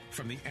latest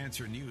from the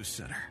Answer News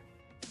Center.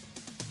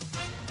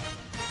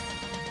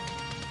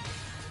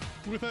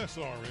 With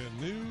SRN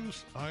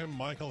News, I'm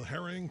Michael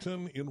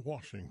Harrington in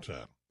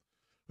Washington.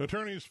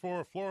 Attorneys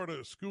for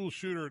Florida school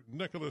shooter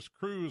Nicholas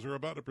Cruz are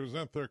about to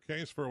present their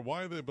case for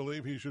why they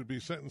believe he should be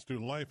sentenced to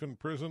life in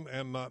prison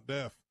and not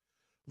death.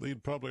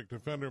 Lead public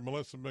defender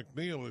Melissa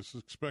McNeil is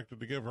expected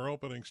to give her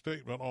opening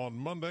statement on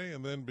Monday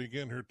and then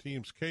begin her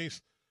team's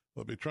case.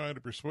 They'll be trying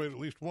to persuade at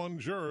least one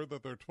juror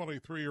that their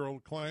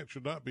 23-year-old client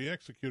should not be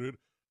executed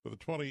for the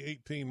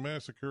 2018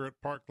 massacre at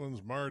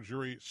Parkland's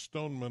Marjorie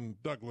Stoneman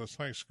Douglas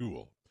High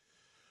School.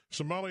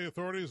 Somali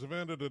authorities have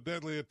ended a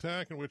deadly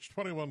attack in which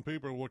 21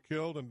 people were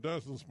killed and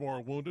dozens more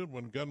wounded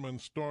when gunmen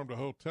stormed a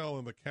hotel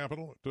in the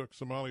capital. It took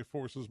Somali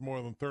forces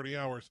more than 30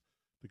 hours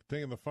to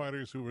contain the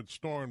fighters who had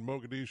stormed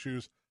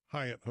Mogadishu's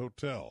Hyatt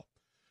Hotel.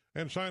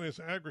 And China's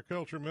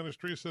agriculture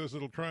ministry says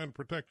it'll try and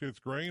protect its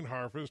grain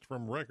harvest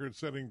from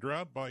record-setting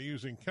drought by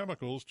using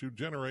chemicals to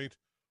generate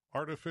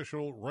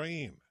artificial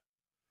rain.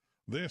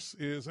 This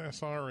is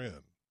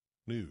SRN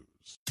News.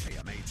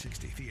 AM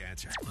 860, The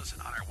Answer.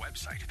 Listen on our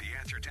website,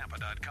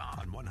 theanswertampa.com,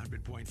 on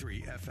 100.3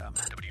 FM,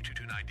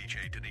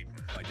 W229DJ Dunedin,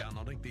 by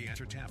downloading the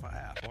Answer Tampa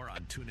app or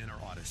on TuneIn or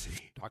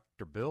Odyssey.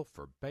 Dr. Bill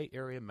for Bay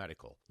Area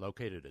Medical,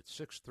 located at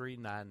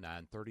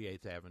 6399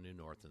 38th Avenue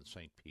North in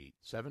St. Pete,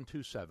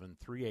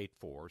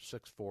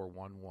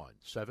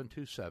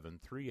 727-384-6411,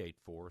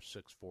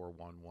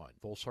 727-384-6411.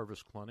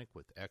 Full-service clinic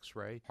with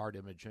X-ray, heart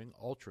imaging,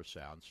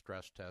 ultrasound,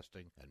 stress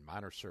testing, and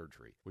minor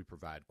surgery. We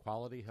provide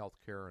quality health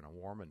care in a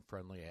warm and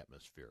friendly atmosphere.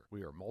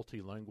 We are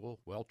multilingual,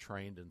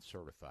 well-trained, and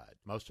certified.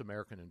 Most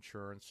American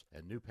insurance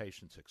and new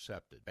patients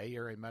accepted. Bay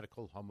Area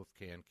Medical, home of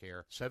Can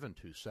Care,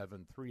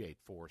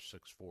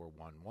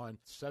 727-384-6411,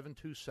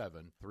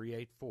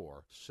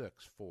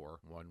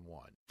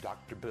 727-384-6411.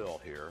 Dr.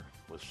 Bill here.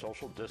 With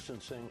social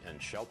distancing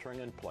and sheltering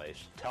in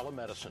place,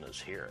 telemedicine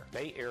is here.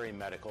 Bay Area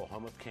Medical,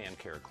 home of Can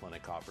Care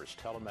Clinic offers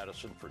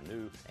telemedicine for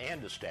new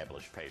and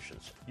established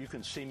patients. You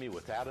can see me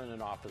without an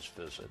in-office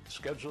visit.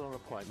 Schedule an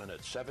appointment at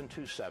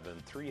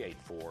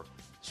 727-384-6411,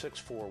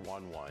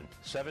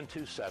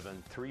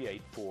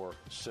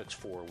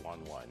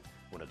 727-384-6411.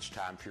 When it's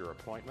time for your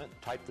appointment,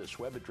 type this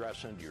web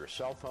address into your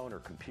cell phone or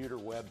computer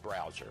web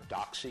browser,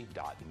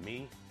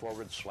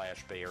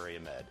 doxy.me/Bay Area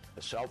Med.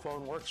 A cell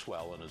phone works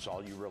well and is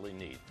all you really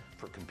need.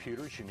 For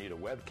computers, you need a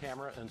web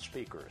camera and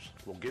speakers.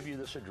 We'll give you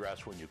this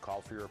address when you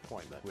call for your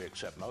appointment. We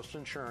accept most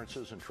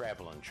insurances and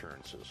travel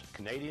insurances.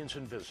 Canadians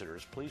and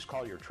visitors, please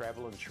call your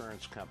travel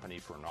insurance company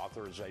for an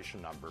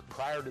authorization number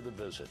prior to the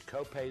visit.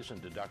 Co-pays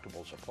and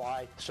deductibles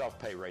apply.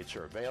 Self-pay rates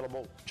are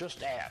available.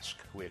 Just ask.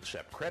 We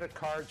accept credit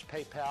cards,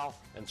 PayPal,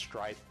 and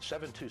Stripe.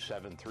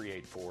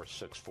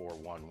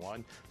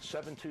 727-384-6411,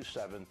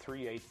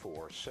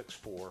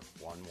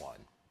 727-384-6411.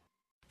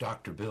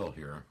 Dr. Bill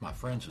here. My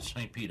friends at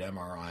St. Pete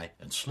MRI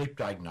and Sleep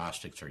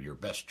Diagnostics are your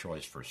best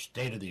choice for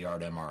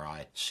state-of-the-art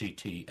MRI,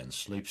 CT, and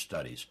sleep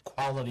studies.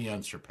 Quality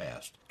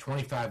unsurpassed.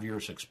 25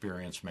 years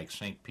experience makes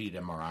St. Pete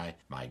MRI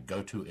my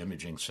go-to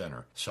imaging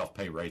center.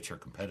 Self-pay rates are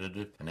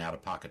competitive and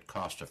out-of-pocket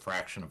cost a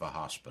fraction of a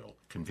hospital.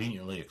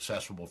 Conveniently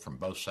accessible from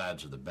both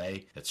sides of the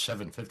bay at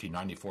 750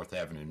 94th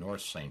Avenue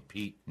North, St.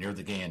 Pete, near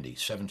the Gandhi.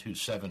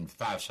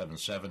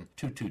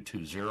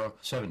 727-577-2220,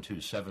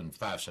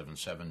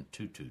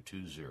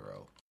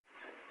 727-577-2220.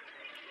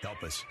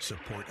 Help us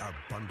support our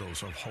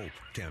Bundles of Hope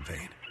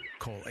campaign.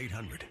 Call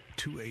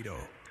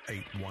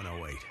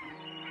 800-280-8108.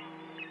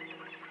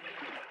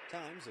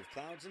 Times of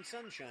clouds and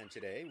sunshine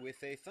today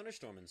with a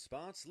thunderstorm in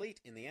spots late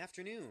in the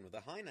afternoon with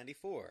a high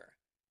 94.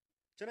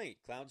 Tonight,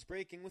 clouds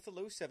breaking with a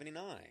low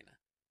 79.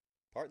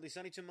 Partly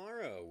sunny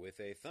tomorrow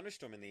with a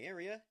thunderstorm in the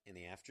area in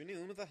the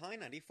afternoon with a high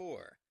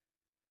 94.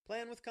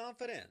 Plan with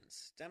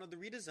confidence. Download the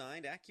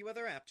redesigned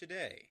AccuWeather app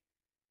today.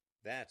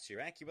 That's your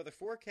AccuWeather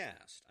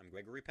forecast. I'm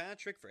Gregory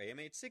Patrick for AM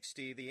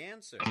 860, The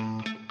Answer.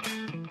 And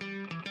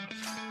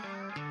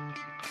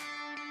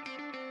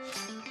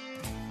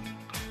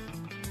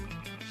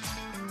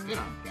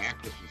I'm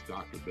back. This is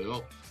Dr.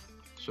 Bill.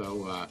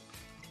 So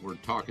we're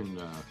talking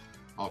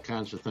all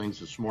kinds of things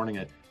this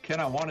morning. Ken,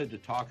 I wanted to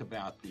talk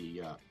about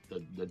the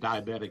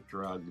diabetic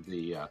drug,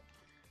 the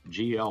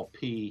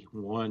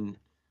GLP-1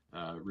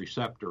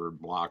 receptor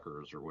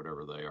blockers or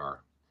whatever they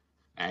are.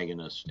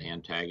 Agonists,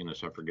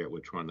 antagonists, I forget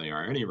which one they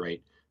are. At any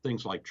rate,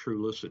 things like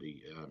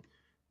Trulicity.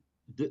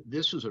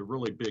 This is a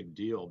really big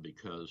deal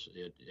because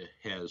it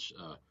has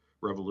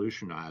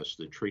revolutionized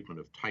the treatment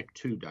of type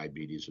 2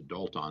 diabetes,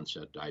 adult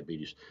onset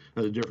diabetes.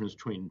 Now, the difference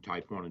between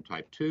type 1 and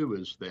type 2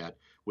 is that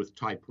with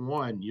type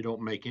 1, you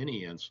don't make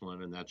any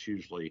insulin, and that's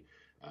usually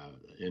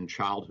in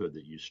childhood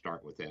that you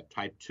start with that.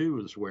 Type 2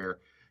 is where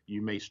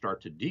you may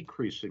start to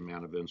decrease the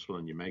amount of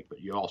insulin you make,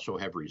 but you also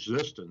have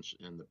resistance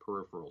in the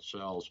peripheral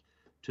cells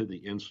to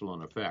the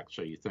insulin effect.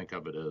 So you think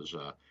of it as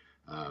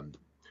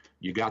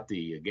you got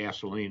the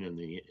gasoline in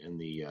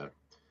the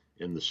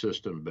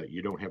system, but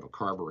you don't have a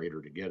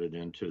carburetor to get it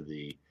into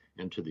the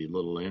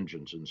little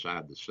engines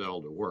inside the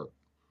cell to work.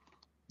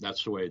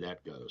 That's the way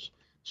that goes.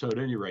 So at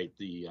any rate,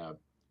 the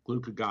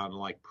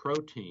glucagon-like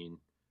protein,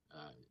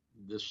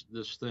 this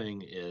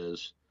thing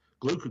is,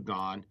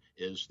 glucagon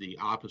is the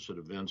opposite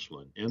of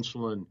insulin.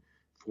 Insulin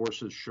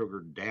forces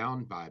sugar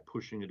down by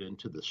pushing it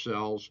into the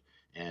cells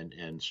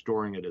and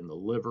storing it in the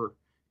liver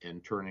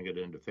and turning it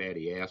into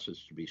fatty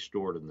acids to be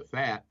stored in the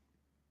fat.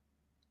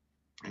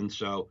 And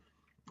so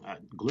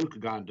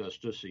glucagon does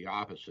just the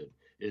opposite.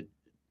 It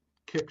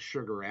kicks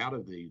sugar out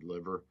of the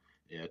liver.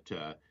 It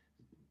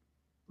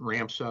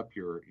ramps up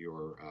your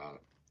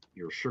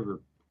sugar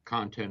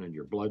content in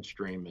your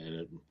bloodstream, and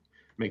it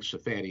makes the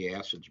fatty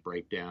acids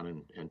break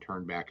down and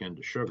turn back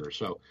into sugar.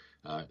 So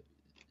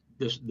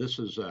this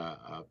is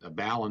a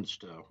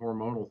balanced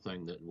hormonal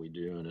thing that we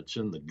do, and it's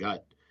in the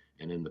gut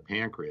and in the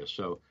pancreas.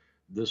 So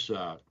this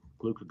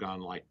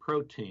glucagon-like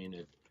protein,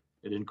 it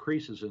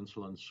increases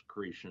insulin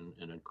secretion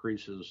and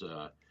increases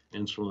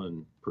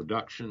insulin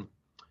production.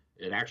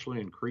 It actually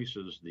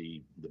increases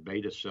the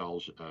beta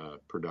cells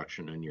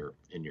production in your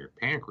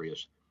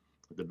pancreas,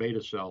 The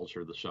beta cells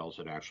are the cells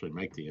that actually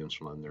make the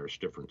insulin. There's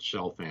different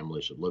cell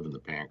families that live in the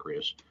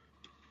pancreas,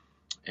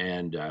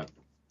 and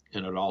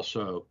it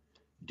also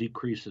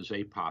decreases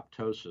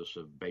apoptosis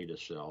of beta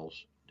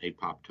cells.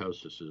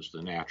 Apoptosis is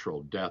the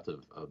natural death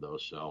of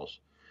those cells,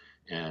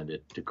 and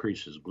it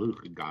decreases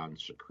glucagon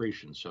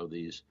secretion. So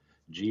these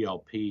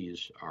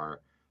GLPs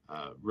are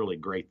really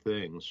great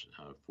things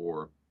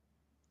for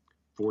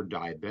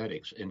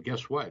diabetics. And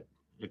guess what?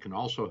 It can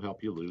also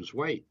help you lose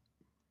weight.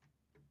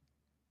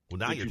 Well,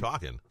 now you're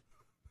talking.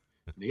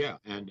 Yeah,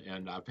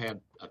 and I've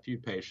had a few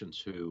patients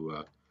who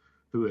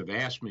have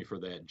asked me for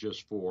that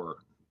just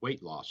for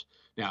weight loss.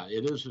 Now,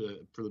 it is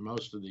for the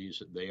most of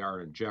these, they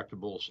are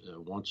injectables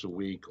once a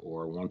week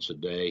or once a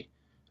day.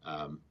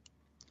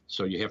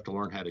 So you have to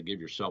learn how to give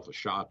yourself a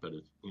shot, but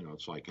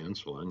it's like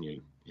insulin.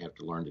 You have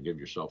to learn to give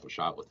yourself a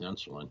shot with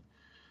insulin.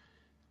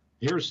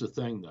 Here's the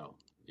thing, though.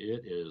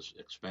 It is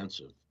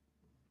expensive.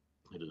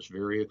 It is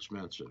very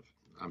expensive.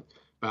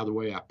 By the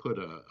way, I put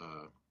a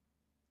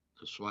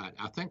slide.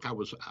 I think I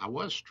was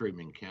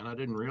streaming, Ken. I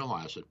didn't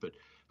realize it, but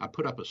I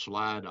put up a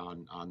slide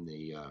on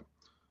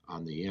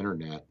the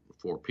internet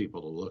for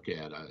people to look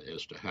at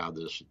as to how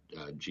this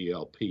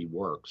GLP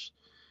works.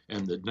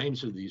 And the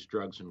names of these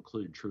drugs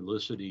include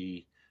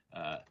Trulicity,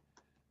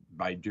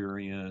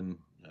 Bydureon,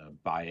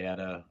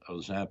 Byetta,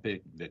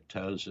 Ozempic,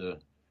 Victoza,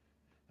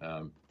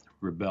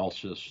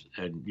 Rybelsus,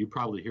 and you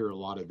probably hear a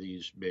lot of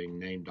these being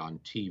named on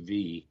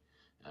TV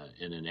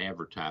in an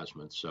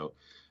advertisement. So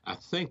I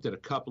think that a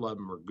couple of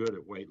them are good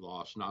at weight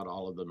loss. Not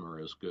all of them are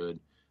as good,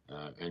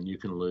 and you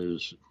can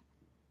lose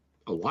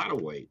a lot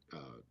of weight.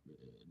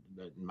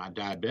 My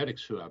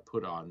diabetics who I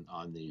put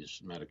on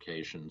these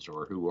medications,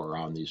 or who are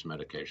on these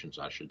medications,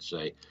 I should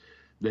say,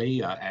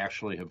 they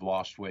actually have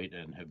lost weight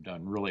and have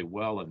done really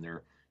well in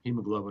their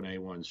hemoglobin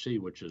A1C,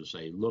 which is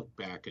a look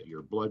back at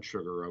your blood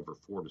sugar over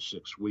 4 to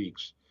 6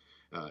 weeks.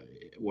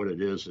 What it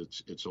is,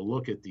 it's a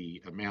look at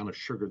the amount of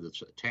sugar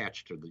that's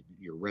attached to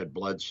your red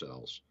blood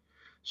cells.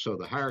 So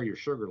the higher your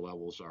sugar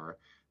levels are,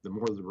 the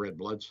more the red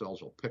blood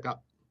cells will pick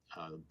up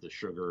the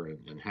sugar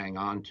and hang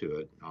on to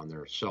it on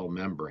their cell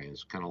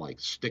membranes, kind of like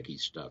sticky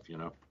stuff,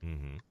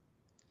 Mm-hmm.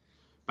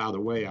 By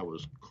the way, I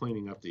was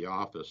cleaning up the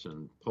office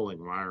and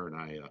pulling wire, and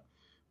I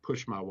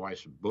pushed my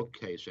wife's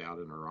bookcase out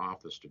in her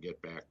office to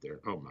get back there.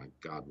 Oh, my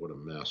God, what a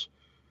mess.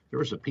 There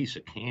was a piece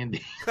of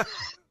candy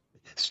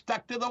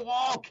stuck to the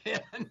wall,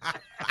 Ken.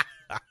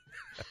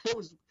 It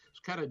was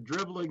kind of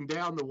dribbling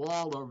down the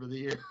wall over the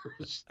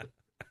years.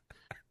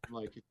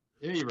 Like, at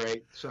any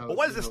rate, so. Well,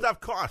 what does this stuff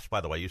cost, by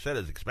the way? You said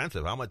it's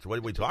expensive. How much? What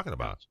are we talking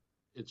about?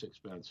 It's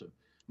expensive.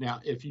 Now,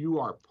 if you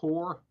are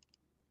poor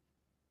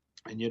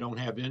and you don't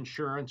have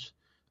insurance,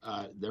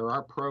 there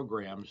are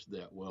programs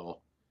that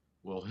will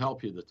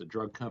help you that the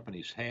drug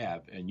companies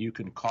have, and you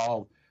can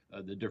call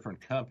the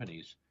different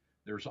companies.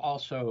 There's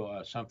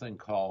also something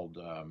called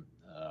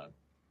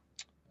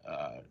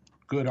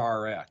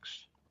GoodRx,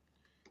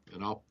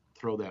 and I'll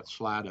throw that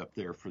slide up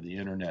there for the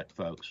internet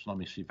folks. Let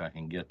me see if I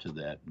can get to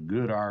that.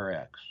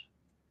 GoodRx.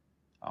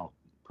 I'll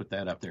put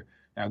that up there.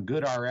 Now,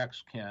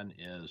 GoodRx, Ken,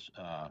 is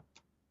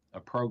a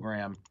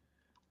program,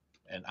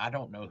 and I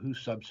don't know who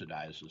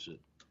subsidizes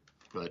it,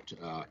 but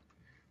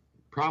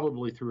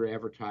probably through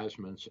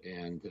advertisements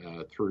and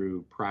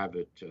through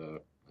private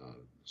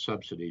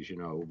subsidies,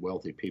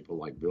 wealthy people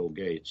like Bill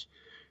Gates.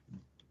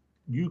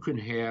 You can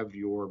have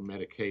your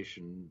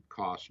medication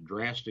costs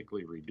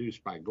drastically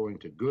reduced by going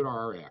to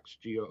GoodRx,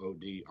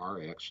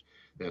 GOODRX.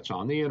 That's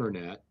on the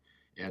internet,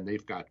 and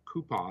they've got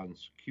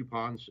coupons.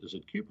 Coupons? Is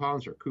it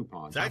coupons or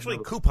coupons? It's actually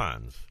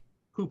coupons.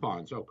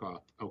 Coupons.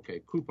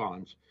 Okay,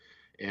 coupons,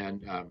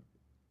 and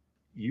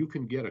you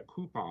can get a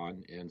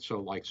coupon, and so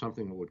like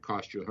something that would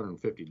cost you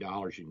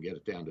 $150, you can get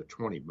it down to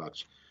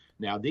 $20.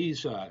 Now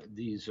these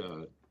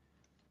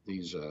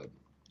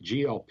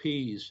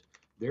GLPs,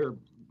 they're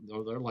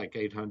like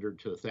 $800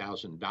 to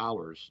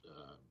 $1,000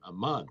 a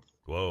month.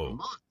 Whoa! A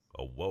month.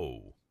 Oh,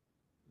 whoa!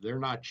 They're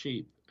not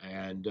cheap,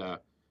 and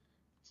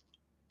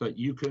but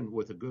you can,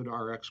 with a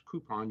GoodRx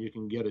coupon, you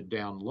can get it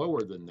down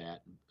lower than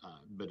that,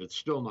 but it's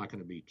still not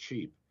going to be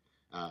cheap.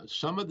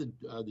 Some of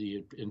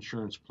the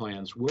insurance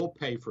plans will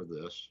pay for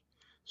this,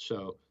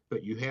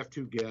 but you have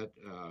to get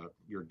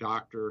your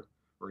doctor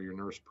or your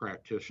nurse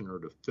practitioner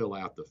to fill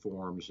out the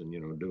forms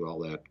and do all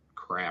that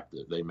crap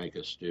that they make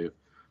us do.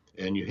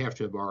 And you have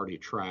to have already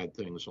tried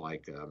things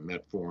like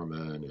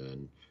metformin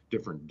and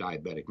different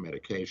diabetic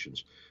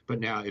medications. But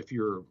now, if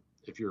you're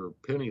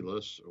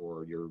penniless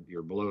or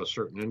you're below a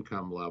certain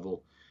income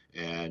level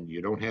and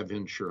you don't have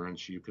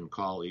insurance, you can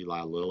call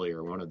Eli Lilly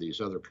or one of these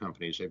other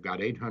companies. They've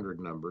got 800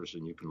 numbers,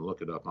 and you can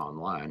look it up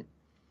online.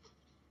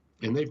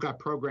 And they've got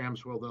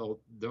programs where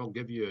they'll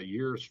give you a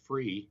year's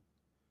free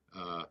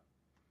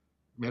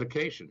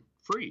medication,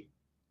 free.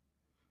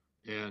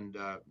 And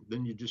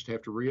then you just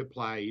have to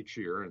reapply each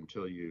year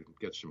until you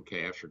get some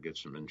cash or get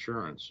some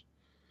insurance.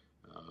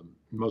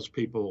 Most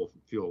people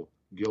feel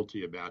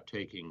guilty about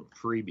taking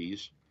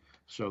freebies,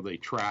 so they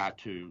try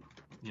to,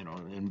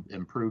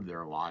 improve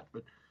their lot.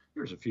 But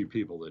there's a few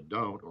people that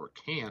don't or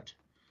can't,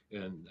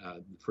 And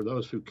for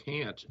those who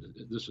can't,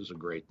 this is a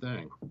great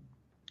thing,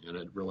 and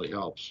it really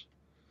helps.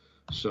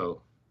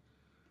 So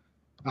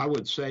I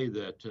would say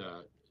that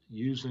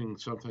using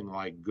something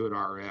like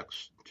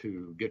GoodRx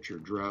to get your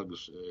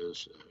drugs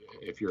is,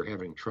 if you're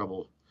having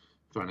trouble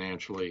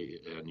financially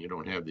and you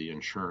don't have the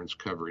insurance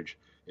coverage,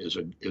 is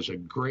a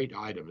great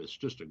item. It's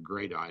just a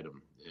great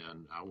item,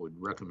 and I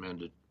would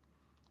recommend it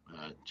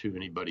to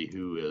anybody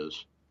who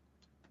is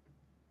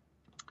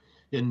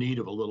in need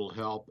of a little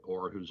help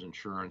or whose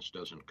insurance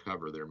doesn't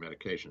cover their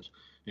medications.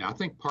 Now, I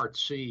think Part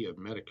C of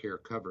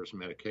Medicare covers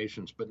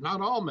medications, but not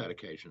all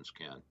medications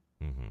can.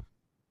 Mm-hmm.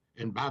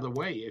 And by the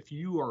way, if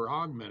you are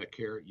on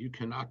Medicare, you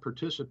cannot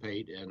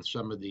participate in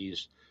some of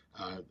these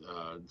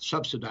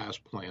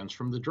subsidized plans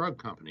from the drug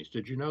companies.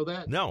 Did you know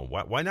that? No.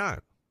 Why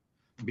not?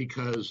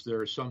 Because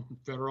there's some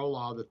federal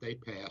law that they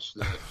passed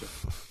that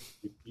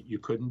you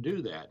couldn't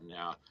do that.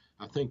 Now,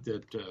 I think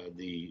that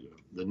the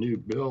new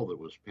bill that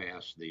was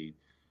passed, the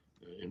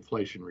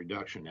Inflation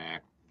Reduction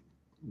Act,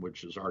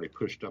 which has already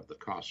pushed up the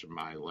cost of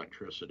my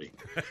electricity.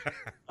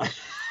 I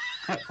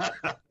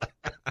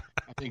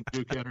think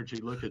Duke Energy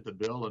looked at the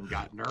bill and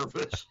got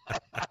nervous.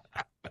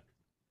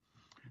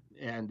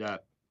 And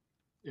at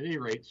any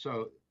rate,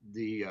 so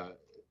the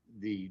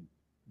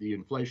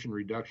Inflation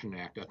Reduction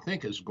Act, I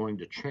think, is going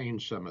to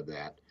change some of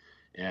that,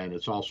 and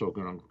it's also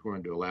going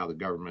to allow the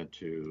government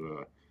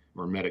to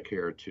or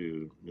Medicare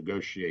to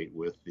negotiate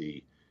with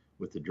the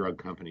drug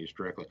companies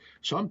directly.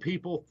 Some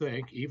people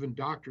think, even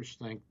doctors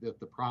think, that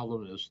the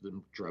problem is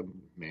the drug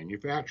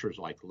manufacturers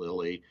like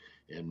Lilly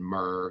and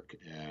Merck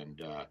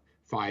and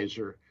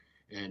Pfizer,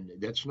 and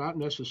that's not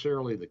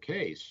necessarily the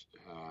case.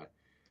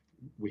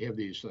 We have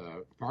these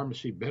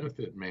pharmacy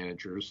benefit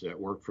managers that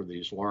work for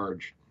these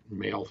large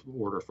mail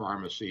order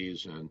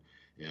pharmacies and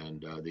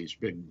these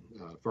big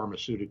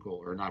pharmaceutical,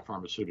 or not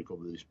pharmaceutical,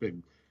 but these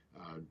big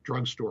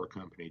drugstore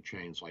company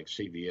chains like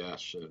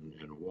CVS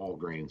and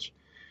Walgreens.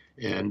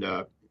 And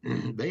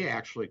they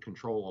actually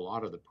control a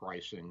lot of the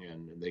pricing,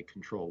 and they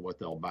control what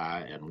they'll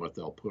buy and what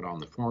they'll put on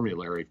the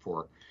formulary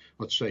for.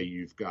 Let's say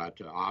you've got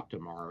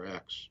Optum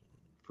Rx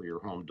for your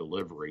home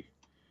delivery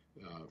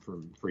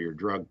for your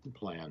drug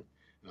plan.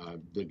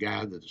 The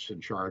guy that's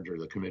in charge, or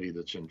the committee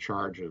that's in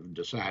charge of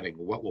deciding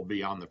what will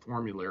be on the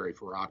formulary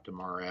for Optum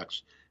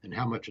Rx and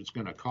how much it's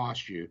going to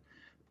cost you,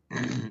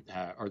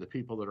 are the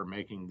people that are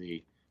making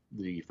the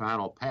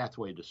final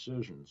pathway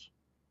decisions.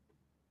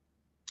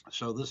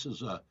 So this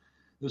is a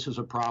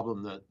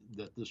problem that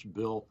this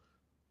bill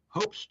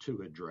hopes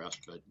to address,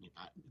 but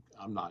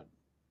I'm not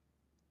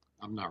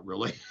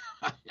really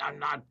I'm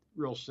not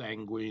real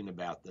sanguine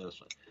about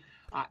this.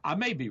 I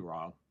may be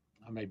wrong.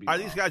 Are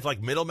these guys like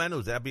middlemen?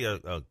 Would that be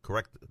a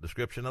correct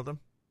description of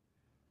them?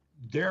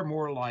 They're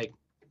more like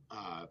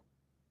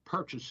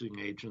purchasing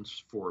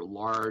agents for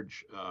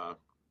large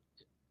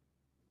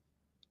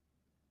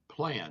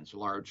plans,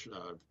 large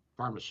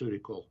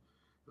pharmaceutical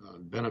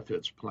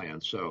benefits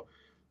plans. So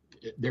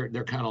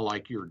they're kind of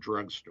like your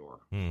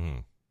drugstore. Mm-hmm.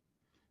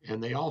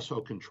 And they also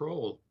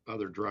control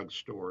other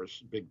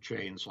drugstores, big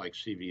chains like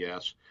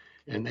CVS,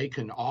 and they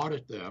can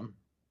audit them.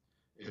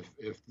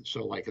 If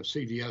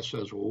CVS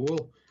says,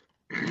 well,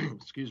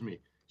 excuse me,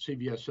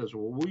 CVS says,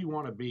 well, we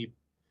want to be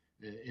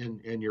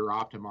in your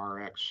Optum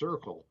Rx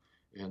circle,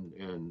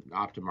 and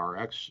Optum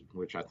Rx,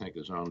 which I think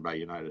is owned by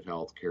United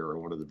Healthcare or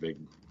one of the big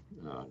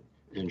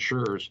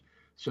insurers,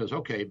 says,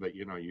 okay, but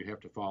you have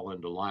to fall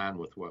into line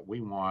with what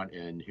we want,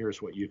 and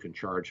here's what you can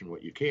charge and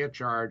what you can't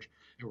charge,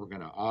 and we're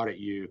going to audit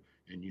you,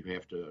 and you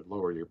have to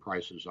lower your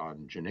prices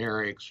on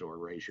generics or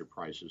raise your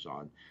prices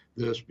on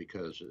this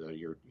because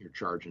you're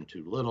charging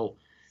too little.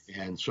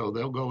 And so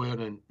they'll go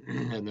in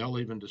and they'll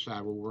even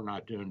decide, well, we're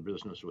not doing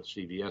business with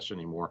CVS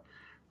anymore.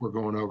 We're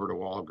going over to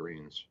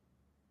Walgreens.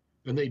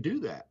 And they do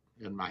that.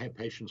 And I have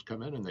patients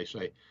come in and they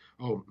say,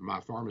 oh, my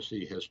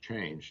pharmacy has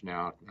changed.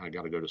 Now I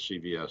got to go to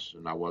CVS,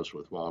 and I was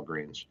with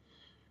Walgreens.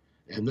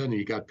 And then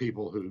you got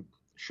people who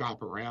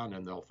shop around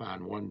and they'll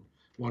find one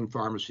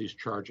pharmacy's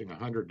charging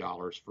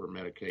 $100 for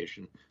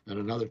medication and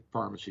another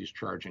pharmacy's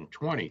charging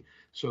 $20.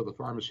 So the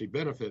pharmacy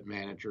benefit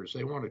managers,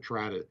 they want to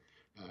try to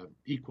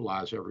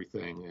equalize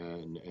everything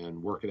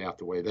and work it out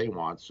the way they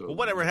want. So, well,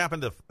 whatever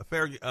happened to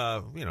fair, what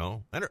am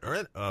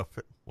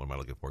I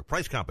looking for?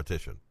 Price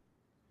competition.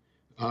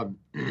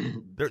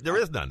 There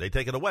is none. They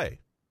take it away.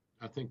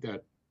 I think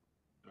that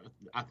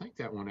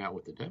went out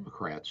with the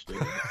Democrats,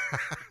 didn't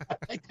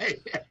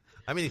it?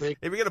 If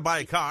you're going to buy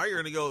a car,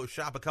 you're going to go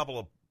shop a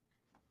couple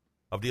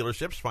of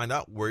dealerships, find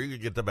out where you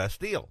get the best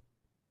deal.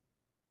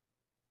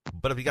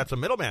 But if you got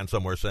some middleman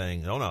somewhere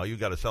saying, oh, no, you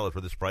got to sell it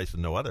for this price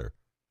and no other,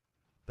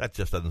 that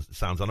just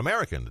sounds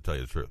un-American, to tell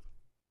you the truth.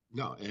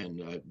 No,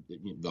 and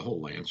the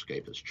whole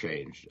landscape has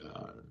changed.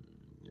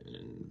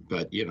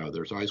 But,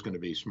 there's always going to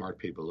be smart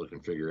people who can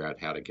figure out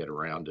how to get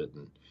around it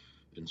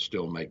and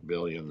still make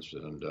billions,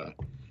 and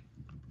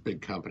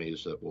big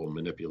companies that will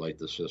manipulate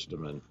the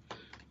system.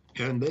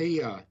 And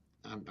they,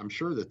 I'm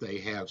sure that they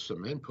have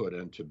some input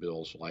into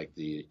bills like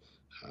the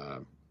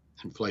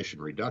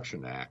Inflation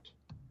Reduction Act.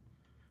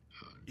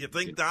 You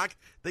think, Doc?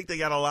 Think they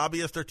got a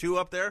lobbyist or two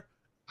up there?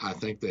 I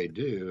think they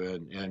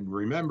do. And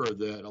remember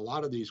that a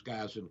lot of these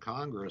guys in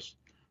Congress,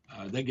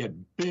 they get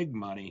big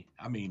money.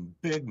 I mean,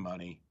 big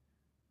money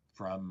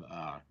from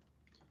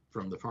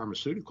the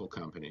pharmaceutical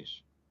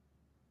companies.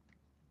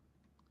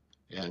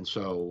 And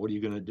so what are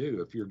you going to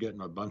do if you're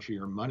getting a bunch of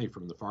your money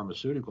from the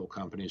pharmaceutical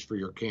companies for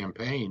your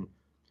campaign?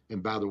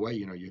 And by the way,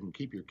 you know, you can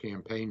keep your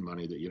campaign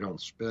money that you don't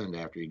spend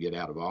after you get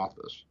out of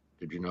office.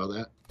 Did you know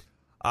that?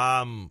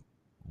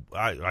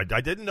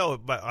 I didn't know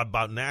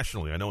about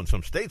nationally. I know in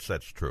some states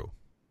that's true.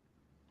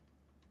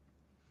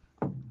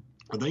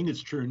 I think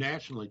it's true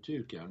nationally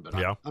too, Ken. But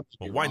yeah.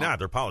 Well, why not?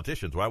 They're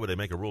politicians. Why would they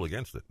make a rule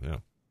against it? Yeah.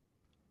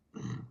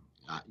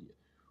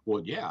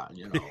 Well, yeah.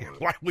 You know.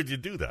 Why would you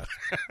do that?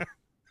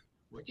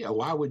 Well, yeah.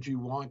 Why would you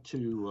want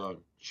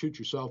to shoot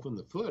yourself in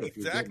the foot if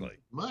you're getting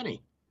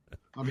money?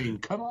 I mean,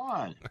 come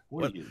on.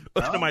 What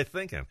am I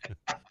thinking?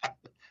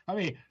 I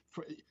mean,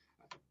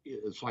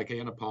 it's like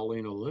Anna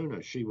Paulina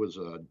Luna. She was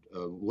a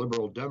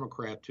liberal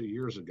Democrat 2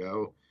 years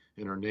ago,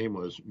 and her name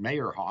was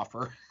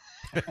Meyerhofer.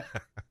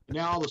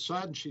 Now all of a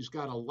sudden she's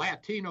got a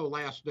Latino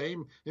last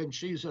name, and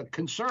she's a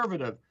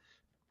conservative.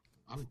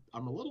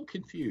 I'm a little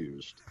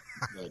confused.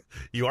 But,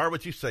 you are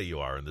what you say you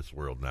are in this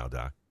world now,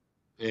 Doc.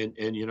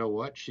 And you know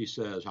what? She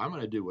says, I'm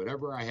going to do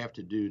whatever I have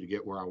to do to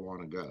get where I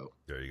want to go.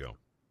 There you go.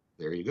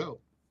 There you go.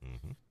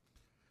 Mm-hmm.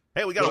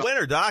 Hey, we got a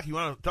winner, Doc. You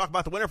want to talk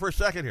about the winner for a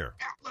second here?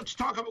 Yeah, let's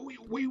talk about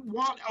we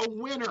want a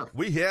winner.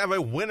 We have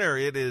a winner.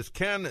 It is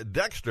Ken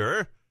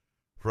Dexter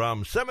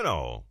from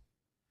Seminole.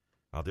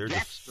 Out there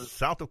just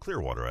south of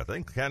Clearwater, I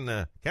think.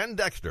 Ken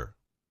Dexter.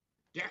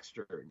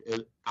 Dexter.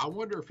 I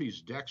wonder if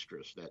he's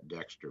dexterous, that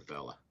Dexter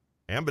fella.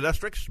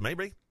 Ambidextrous,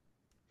 maybe?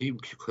 He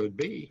could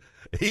be.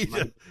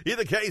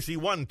 Either case, he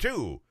won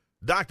 2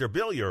 Dr.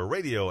 Bill, your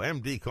radio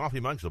MD coffee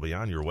mugs will be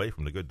on your way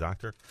from the good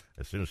doctor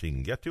as soon as he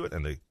can get to it.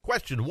 And the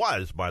question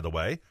was, by the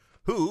way,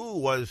 who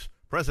was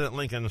President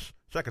Lincoln's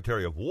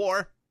Secretary of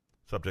War?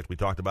 Subject we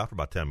talked about for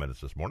about 10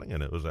 minutes this morning,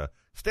 and it was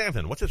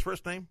Stanton. What's his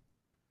first name?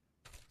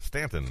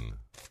 Stanton.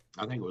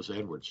 I think it was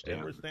Edward Stanton.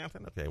 Edward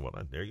Stanton? Okay, well,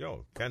 there you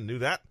go. Ken knew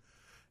that.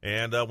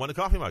 And won the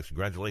coffee mugs.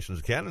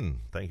 Congratulations, Ken, and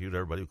thank you to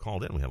everybody who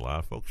called in. We had a lot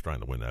of folks trying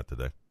to win that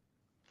today.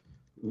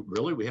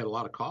 Really? We had a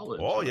lot of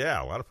call-ins. Oh,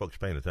 yeah, a lot of folks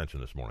paying attention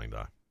this morning,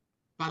 Doc.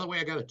 By the way,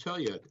 I got to tell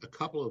you, a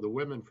couple of the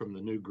women from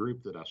the new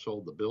group that I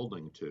sold the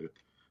building to,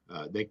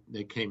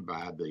 they came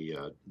by,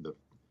 the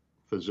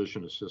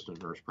physician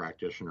assistant nurse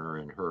practitioner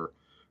and her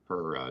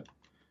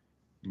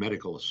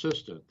medical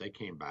assistant. They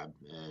came by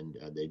and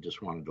they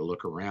just wanted to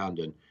look around.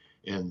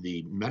 And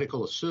the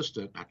medical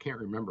assistant, I can't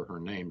remember her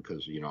name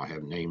because, you know, I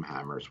have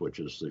Nameheimers, which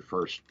is the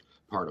first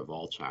part of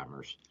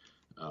Alzheimer's.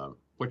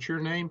 What's your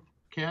name,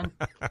 Ken?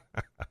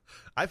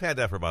 I've had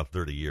that for about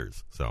 30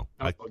 years, so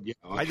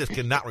I just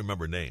cannot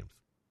remember names.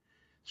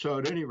 So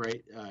at any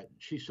rate,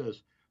 she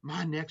says,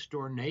 my next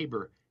door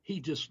neighbor, he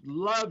just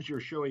loves your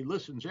show. He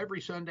listens every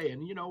Sunday.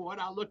 And you know what?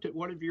 I looked at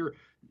one of your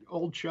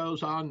old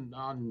shows on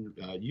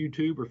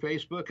YouTube or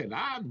Facebook, and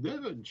I'm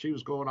vivid. She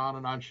was going on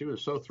and on. She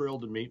was so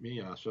thrilled to meet me.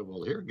 And I said,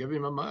 well, here, give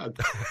him a mug.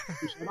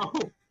 She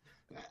said,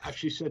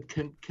 she said,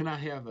 can I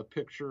have a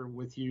picture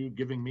with you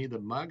giving me the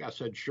mug? I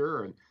said,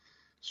 sure. And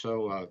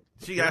so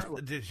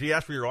did she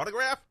ask for your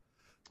autograph?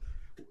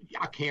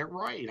 I can't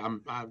write.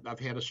 I've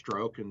had a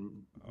stroke, and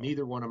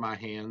neither one of my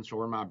hands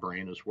or my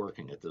brain is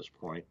working at this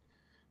point.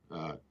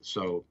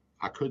 So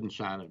I couldn't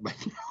sign it, but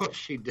no,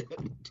 she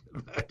didn't.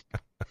 But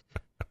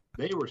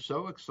they were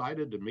so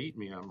excited to meet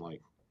me. I'm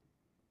like,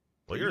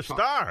 well, you're a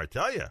star, I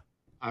tell you.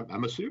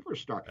 I'm a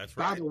superstar. That's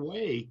right. By the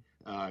way,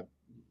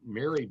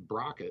 Mary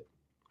Brockett,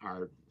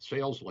 our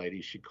sales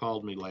lady, she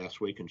called me last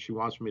week, and she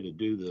wants me to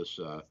do this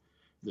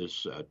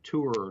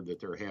tour that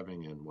they're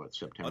having in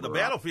September. The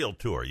Battlefield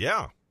tour,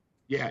 yeah.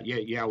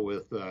 Yeah,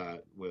 with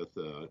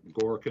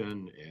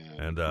Gorkin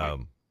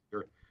and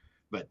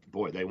but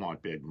boy, they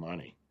want big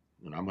money,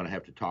 and I'm going to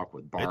have to talk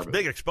with Barbara. It's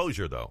big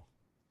exposure, though.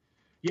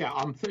 Yeah,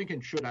 I'm thinking,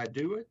 should I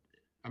do it?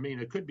 I mean,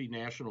 it could be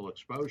national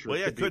exposure. Well,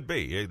 yeah, it could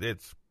be.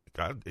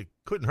 It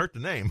couldn't hurt the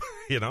name,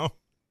 you know.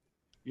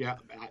 Yeah,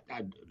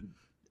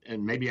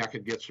 and maybe I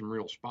could get some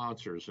real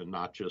sponsors and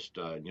not just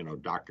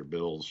Dr.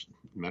 Bill's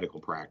medical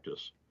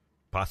practice.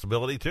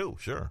 Possibility too,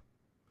 sure.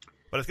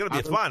 But it's going to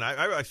be fun.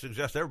 I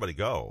suggest everybody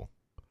go.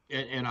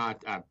 And I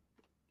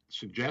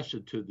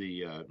suggested to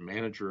the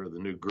manager of the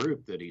new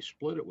group that he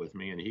split it with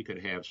me, and he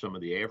could have some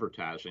of the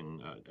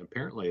advertising.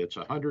 Apparently, it's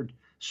 100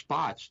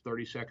 spots,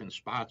 30-second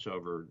spots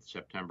over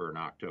September and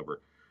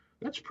October.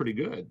 That's pretty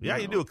good. Yeah,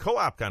 you do a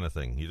co-op kind of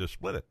thing. You just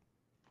split it.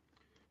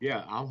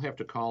 Yeah, I'll have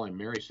to call him.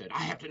 Mary said,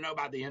 I have to know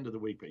by the end of the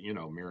week. But,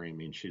 Mary, I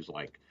mean, she's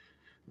like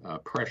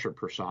pressure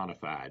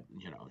personified.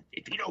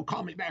 If you don't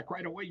call me back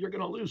right away, you're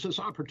going to lose this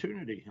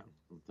opportunity.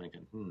 I'm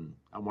thinking,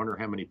 I wonder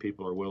how many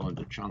people are willing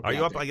to chunk. Are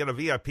you up? I get a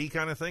VIP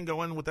kind of thing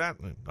going with that,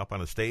 up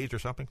on a stage or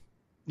something?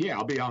 Yeah,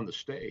 I'll be on the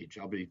stage.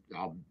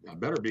 I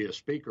better be a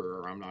speaker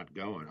or I'm not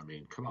going. I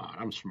mean, come on,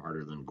 I'm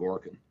smarter than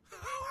Gorkin.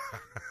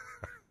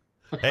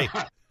 Hey,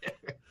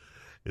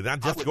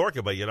 not just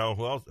Gorkin, but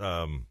who else?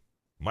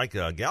 Mike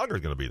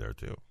Gallagher's going to be there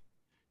too.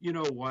 You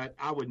know what?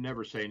 I would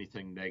never say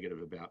anything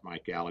negative about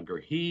Mike Gallagher.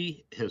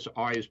 He has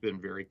always been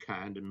very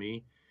kind to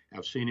me.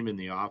 I've seen him in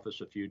the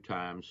office a few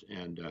times,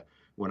 and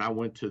when I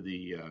went to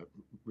the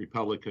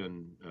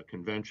Republican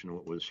convention,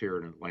 it was here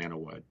in Atlanta,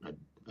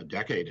 a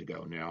decade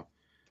ago now.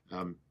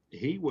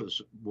 He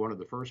was one of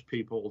the first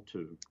people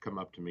to come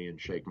up to me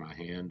and shake my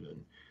hand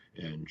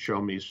and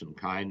show me some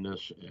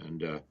kindness.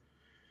 And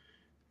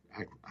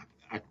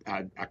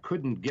I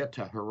couldn't get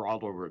to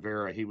Geraldo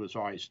Rivera. He was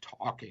always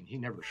talking. He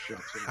never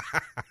shuts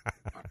up.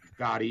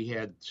 God, he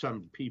had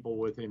some people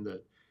with him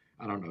that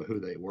I don't know who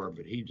they were,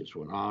 but he just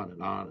went on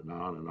and on and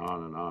on and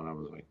on and on. I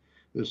was like,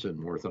 this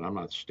isn't worth it. I'm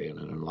not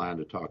standing in line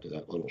to talk to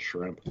that little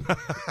shrimp.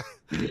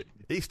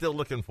 He's still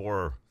looking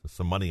for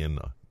some money in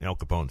Al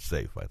Capone's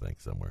safe, I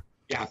think, somewhere.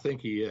 Yeah, I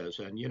think he is.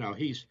 And,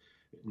 he's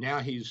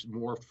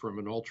morphed from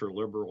an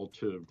ultra-liberal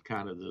to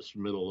kind of this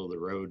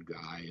middle-of-the-road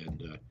guy.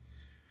 And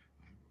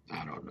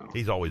I don't know.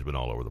 He's always been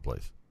all over the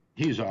place.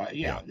 He's,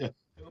 yeah.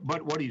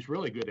 But what he's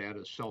really good at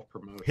is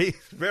self-promotion. He's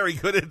very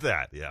good at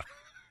that, yeah.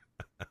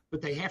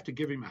 But they have to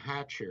give him a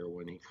high chair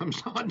when he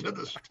comes onto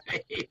the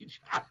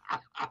stage.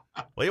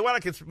 Well, you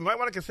might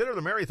want to consider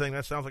the Mary thing.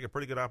 That sounds like a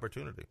pretty good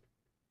opportunity. So.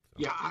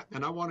 Yeah,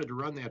 and I wanted to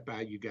run that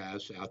by you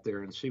guys out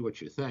there and see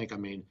what you think. I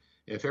mean,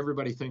 if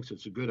everybody thinks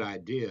it's a good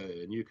idea,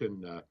 and you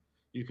can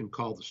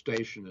call the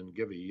station and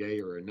give a yay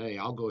or a nay,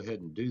 I'll go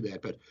ahead and do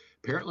that. But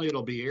apparently,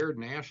 it'll be aired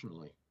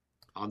nationally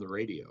on the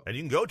radio. And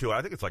you can go to it.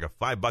 I think it's like a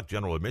 $5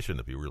 general admission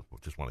if you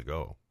just want to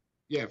go.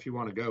 Yeah, if you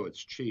want to go, it's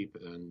cheap,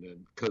 and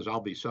because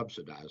I'll be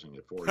subsidizing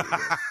it for you.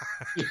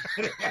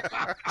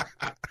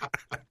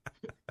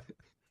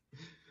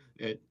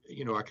 And,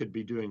 I could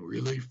be doing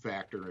Relief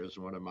Factor as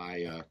one of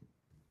my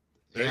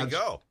there ads. You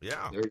go.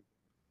 Yeah.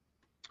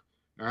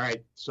 All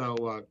right.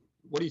 So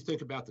what do you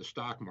think about the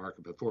stock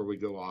market before we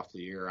go off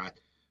the air?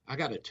 I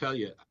got to tell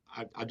you,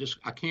 I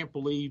can't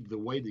believe the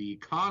way the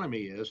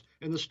economy is,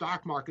 and the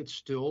stock market's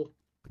still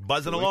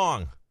buzzing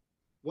along.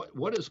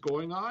 What is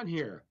going on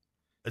here?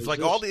 It's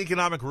like all the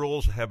economic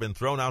rules have been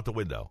thrown out the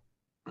window.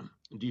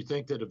 Do you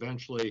think that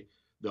eventually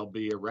there'll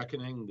be a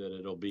reckoning, that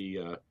it'll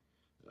be,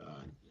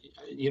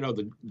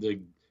 the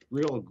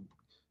real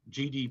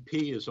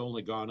GDP has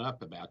only gone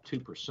up about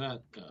 2%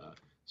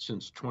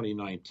 since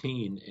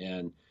 2019,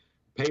 and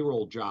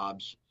payroll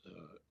jobs,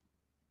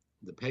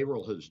 the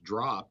payroll has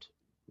dropped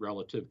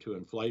relative to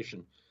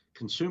inflation.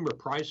 Consumer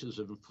prices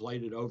have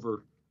inflated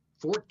over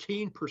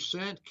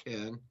 14%,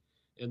 Ken,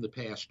 in the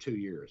past 2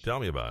 years.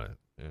 Tell me about it.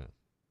 Yeah.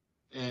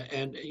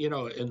 And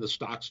the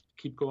stocks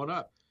keep going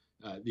up.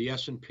 The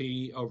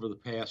S&P over the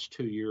past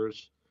 2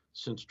 years,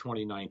 since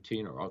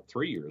 2019, or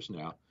 3 years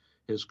now,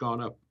 has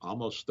gone up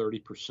almost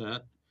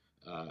 30%.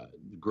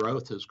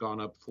 Growth has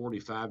gone up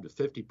 45 to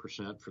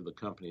 50% for the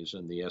companies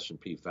in the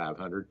S&P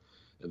 500.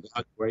 And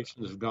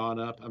valuations have gone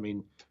up. I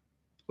mean,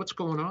 what's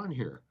going on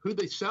here? Who are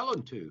they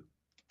selling to?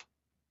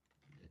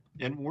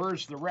 And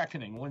where's the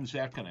reckoning? When's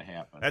that going to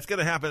happen? That's going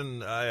to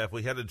happen if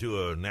we head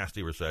into a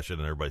nasty recession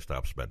and everybody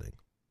stops spending.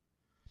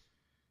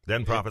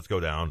 Then profits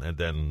go down, and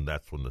then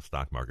that's when the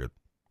stock market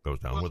goes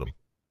down with them.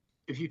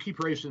 If you keep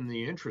raising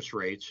the interest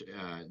rates,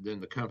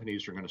 then the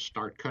companies are going to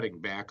start cutting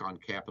back on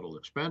capital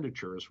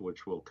expenditures,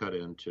 which will cut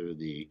into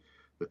the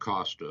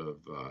cost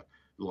of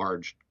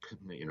large,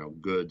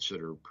 goods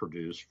that are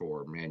produced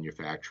for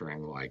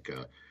manufacturing, like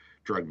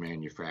drug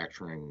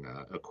manufacturing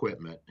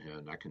equipment.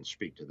 And I can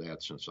speak to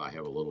that since I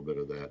have a little bit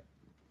of that.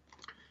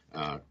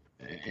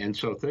 And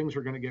so things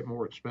are going to get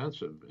more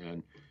expensive,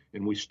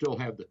 and we still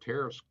have the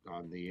tariffs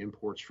on the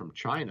imports from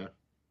China.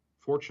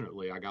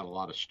 Fortunately, I got a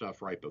lot of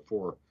stuff right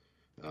before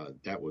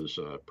that was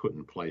put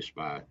in place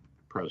by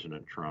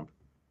President Trump.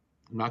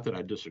 Not that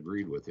I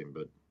disagreed with him,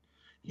 but,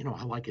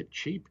 I like it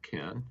cheap,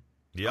 Ken.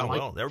 Yeah,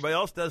 everybody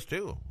else does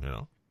too,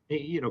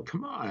 Hey,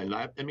 come on.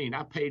 I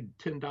paid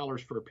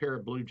 $10 for a pair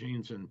of blue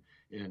jeans in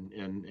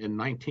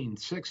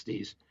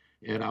 1960s,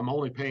 and I'm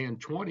only paying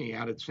 $20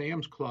 out at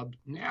Sam's Club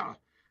now.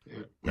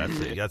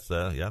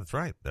 That's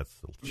right.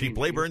 That's cheap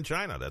labor in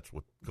China. That's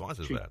what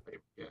causes that.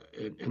 Yeah,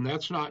 and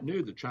that's not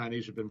new. The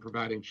Chinese have been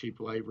providing cheap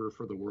labor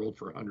for the world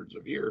for hundreds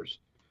of years,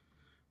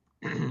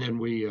 and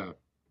we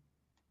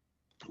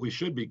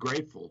should be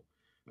grateful.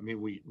 I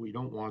mean, we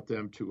don't want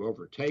them to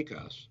overtake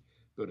us,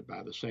 but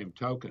by the same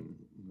token,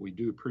 we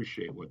do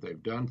appreciate what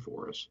they've done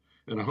for us,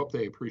 and I hope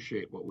they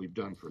appreciate what we've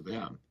done for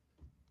them.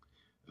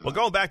 Well,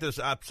 going back to this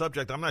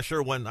subject, I'm not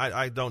sure when.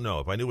 I don't know.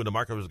 If I knew when the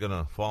market was going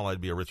to fall,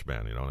 I'd be a rich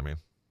man. You know what I mean?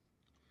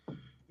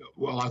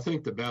 Well, I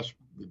think the best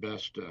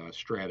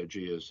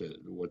strategy is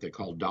what they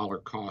call dollar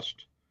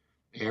cost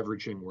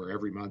averaging, where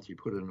every month you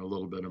put in a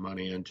little bit of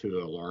money into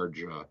a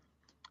large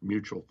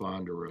mutual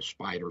fund or a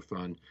spider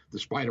fund. The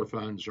spider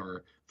funds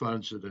are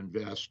funds that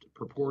invest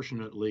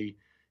proportionately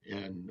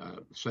in,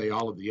 say,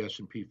 all of the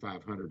S&P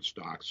 500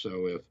 stocks.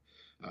 So if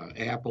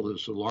Apple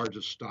is the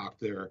largest stock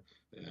there,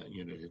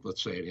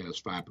 let's say it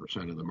has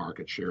 5% of the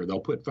market share, they'll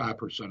put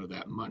 5% of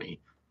that money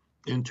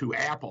into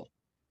Apple.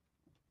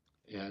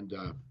 And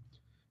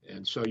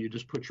so you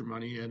just put your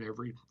money in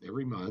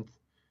every month,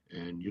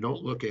 and you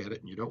don't look at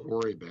it and you don't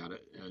worry about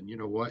it. And you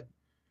know what?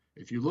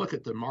 If you look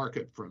at the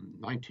market from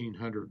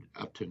 1900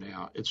 up to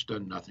now, it's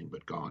done nothing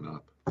but gone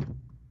up.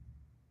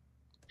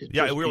 It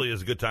really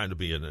is a good time to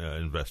be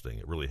investing.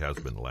 It really has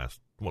been the last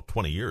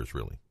 20 years,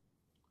 really.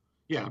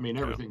 Yeah, I mean,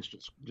 everything's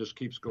just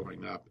keeps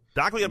going up.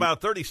 Doc, we have about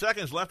 30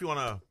 seconds left. You want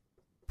to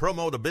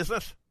promote a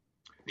business?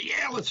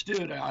 Yeah, let's do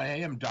it. I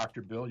am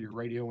Dr. Bill, your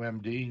radio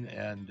MD,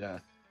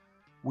 and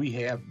we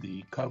have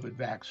the COVID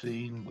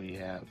vaccine, we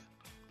have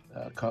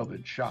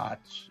COVID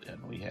shots,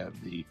 and we have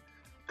the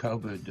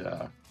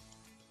COVID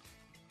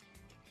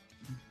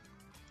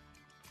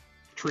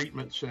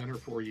treatment center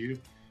for you.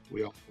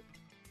 We also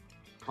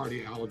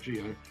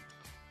cardiology.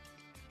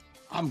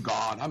 I'm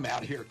gone. I'm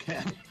out of here,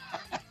 Ken.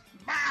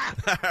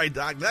 All right,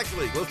 Doc. Next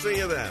week. We'll see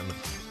you then.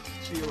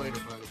 See you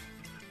later, buddy.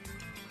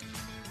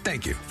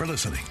 Thank you for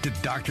listening to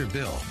Dr.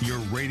 Bill, your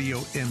radio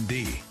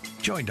MD.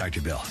 Join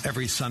Dr. Bill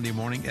every Sunday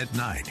morning at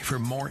 9 for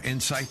more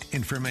insight,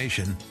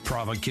 information,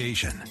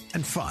 provocation,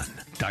 and fun.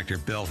 Dr.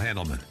 Bill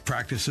Handelman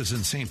practices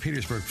in St.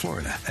 Petersburg,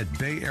 Florida at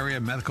Bay Area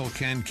Medical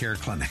Can Care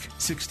Clinic,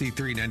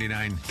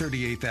 6399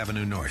 38th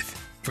Avenue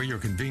North. For your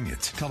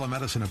convenience,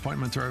 telemedicine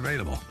appointments are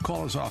available.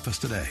 Call his office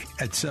today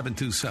at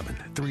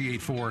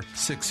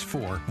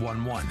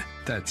 727-384-6411.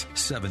 That's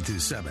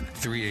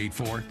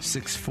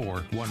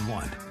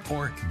 727-384-6411.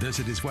 Or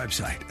visit his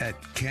website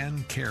at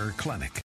CanCare Clinic.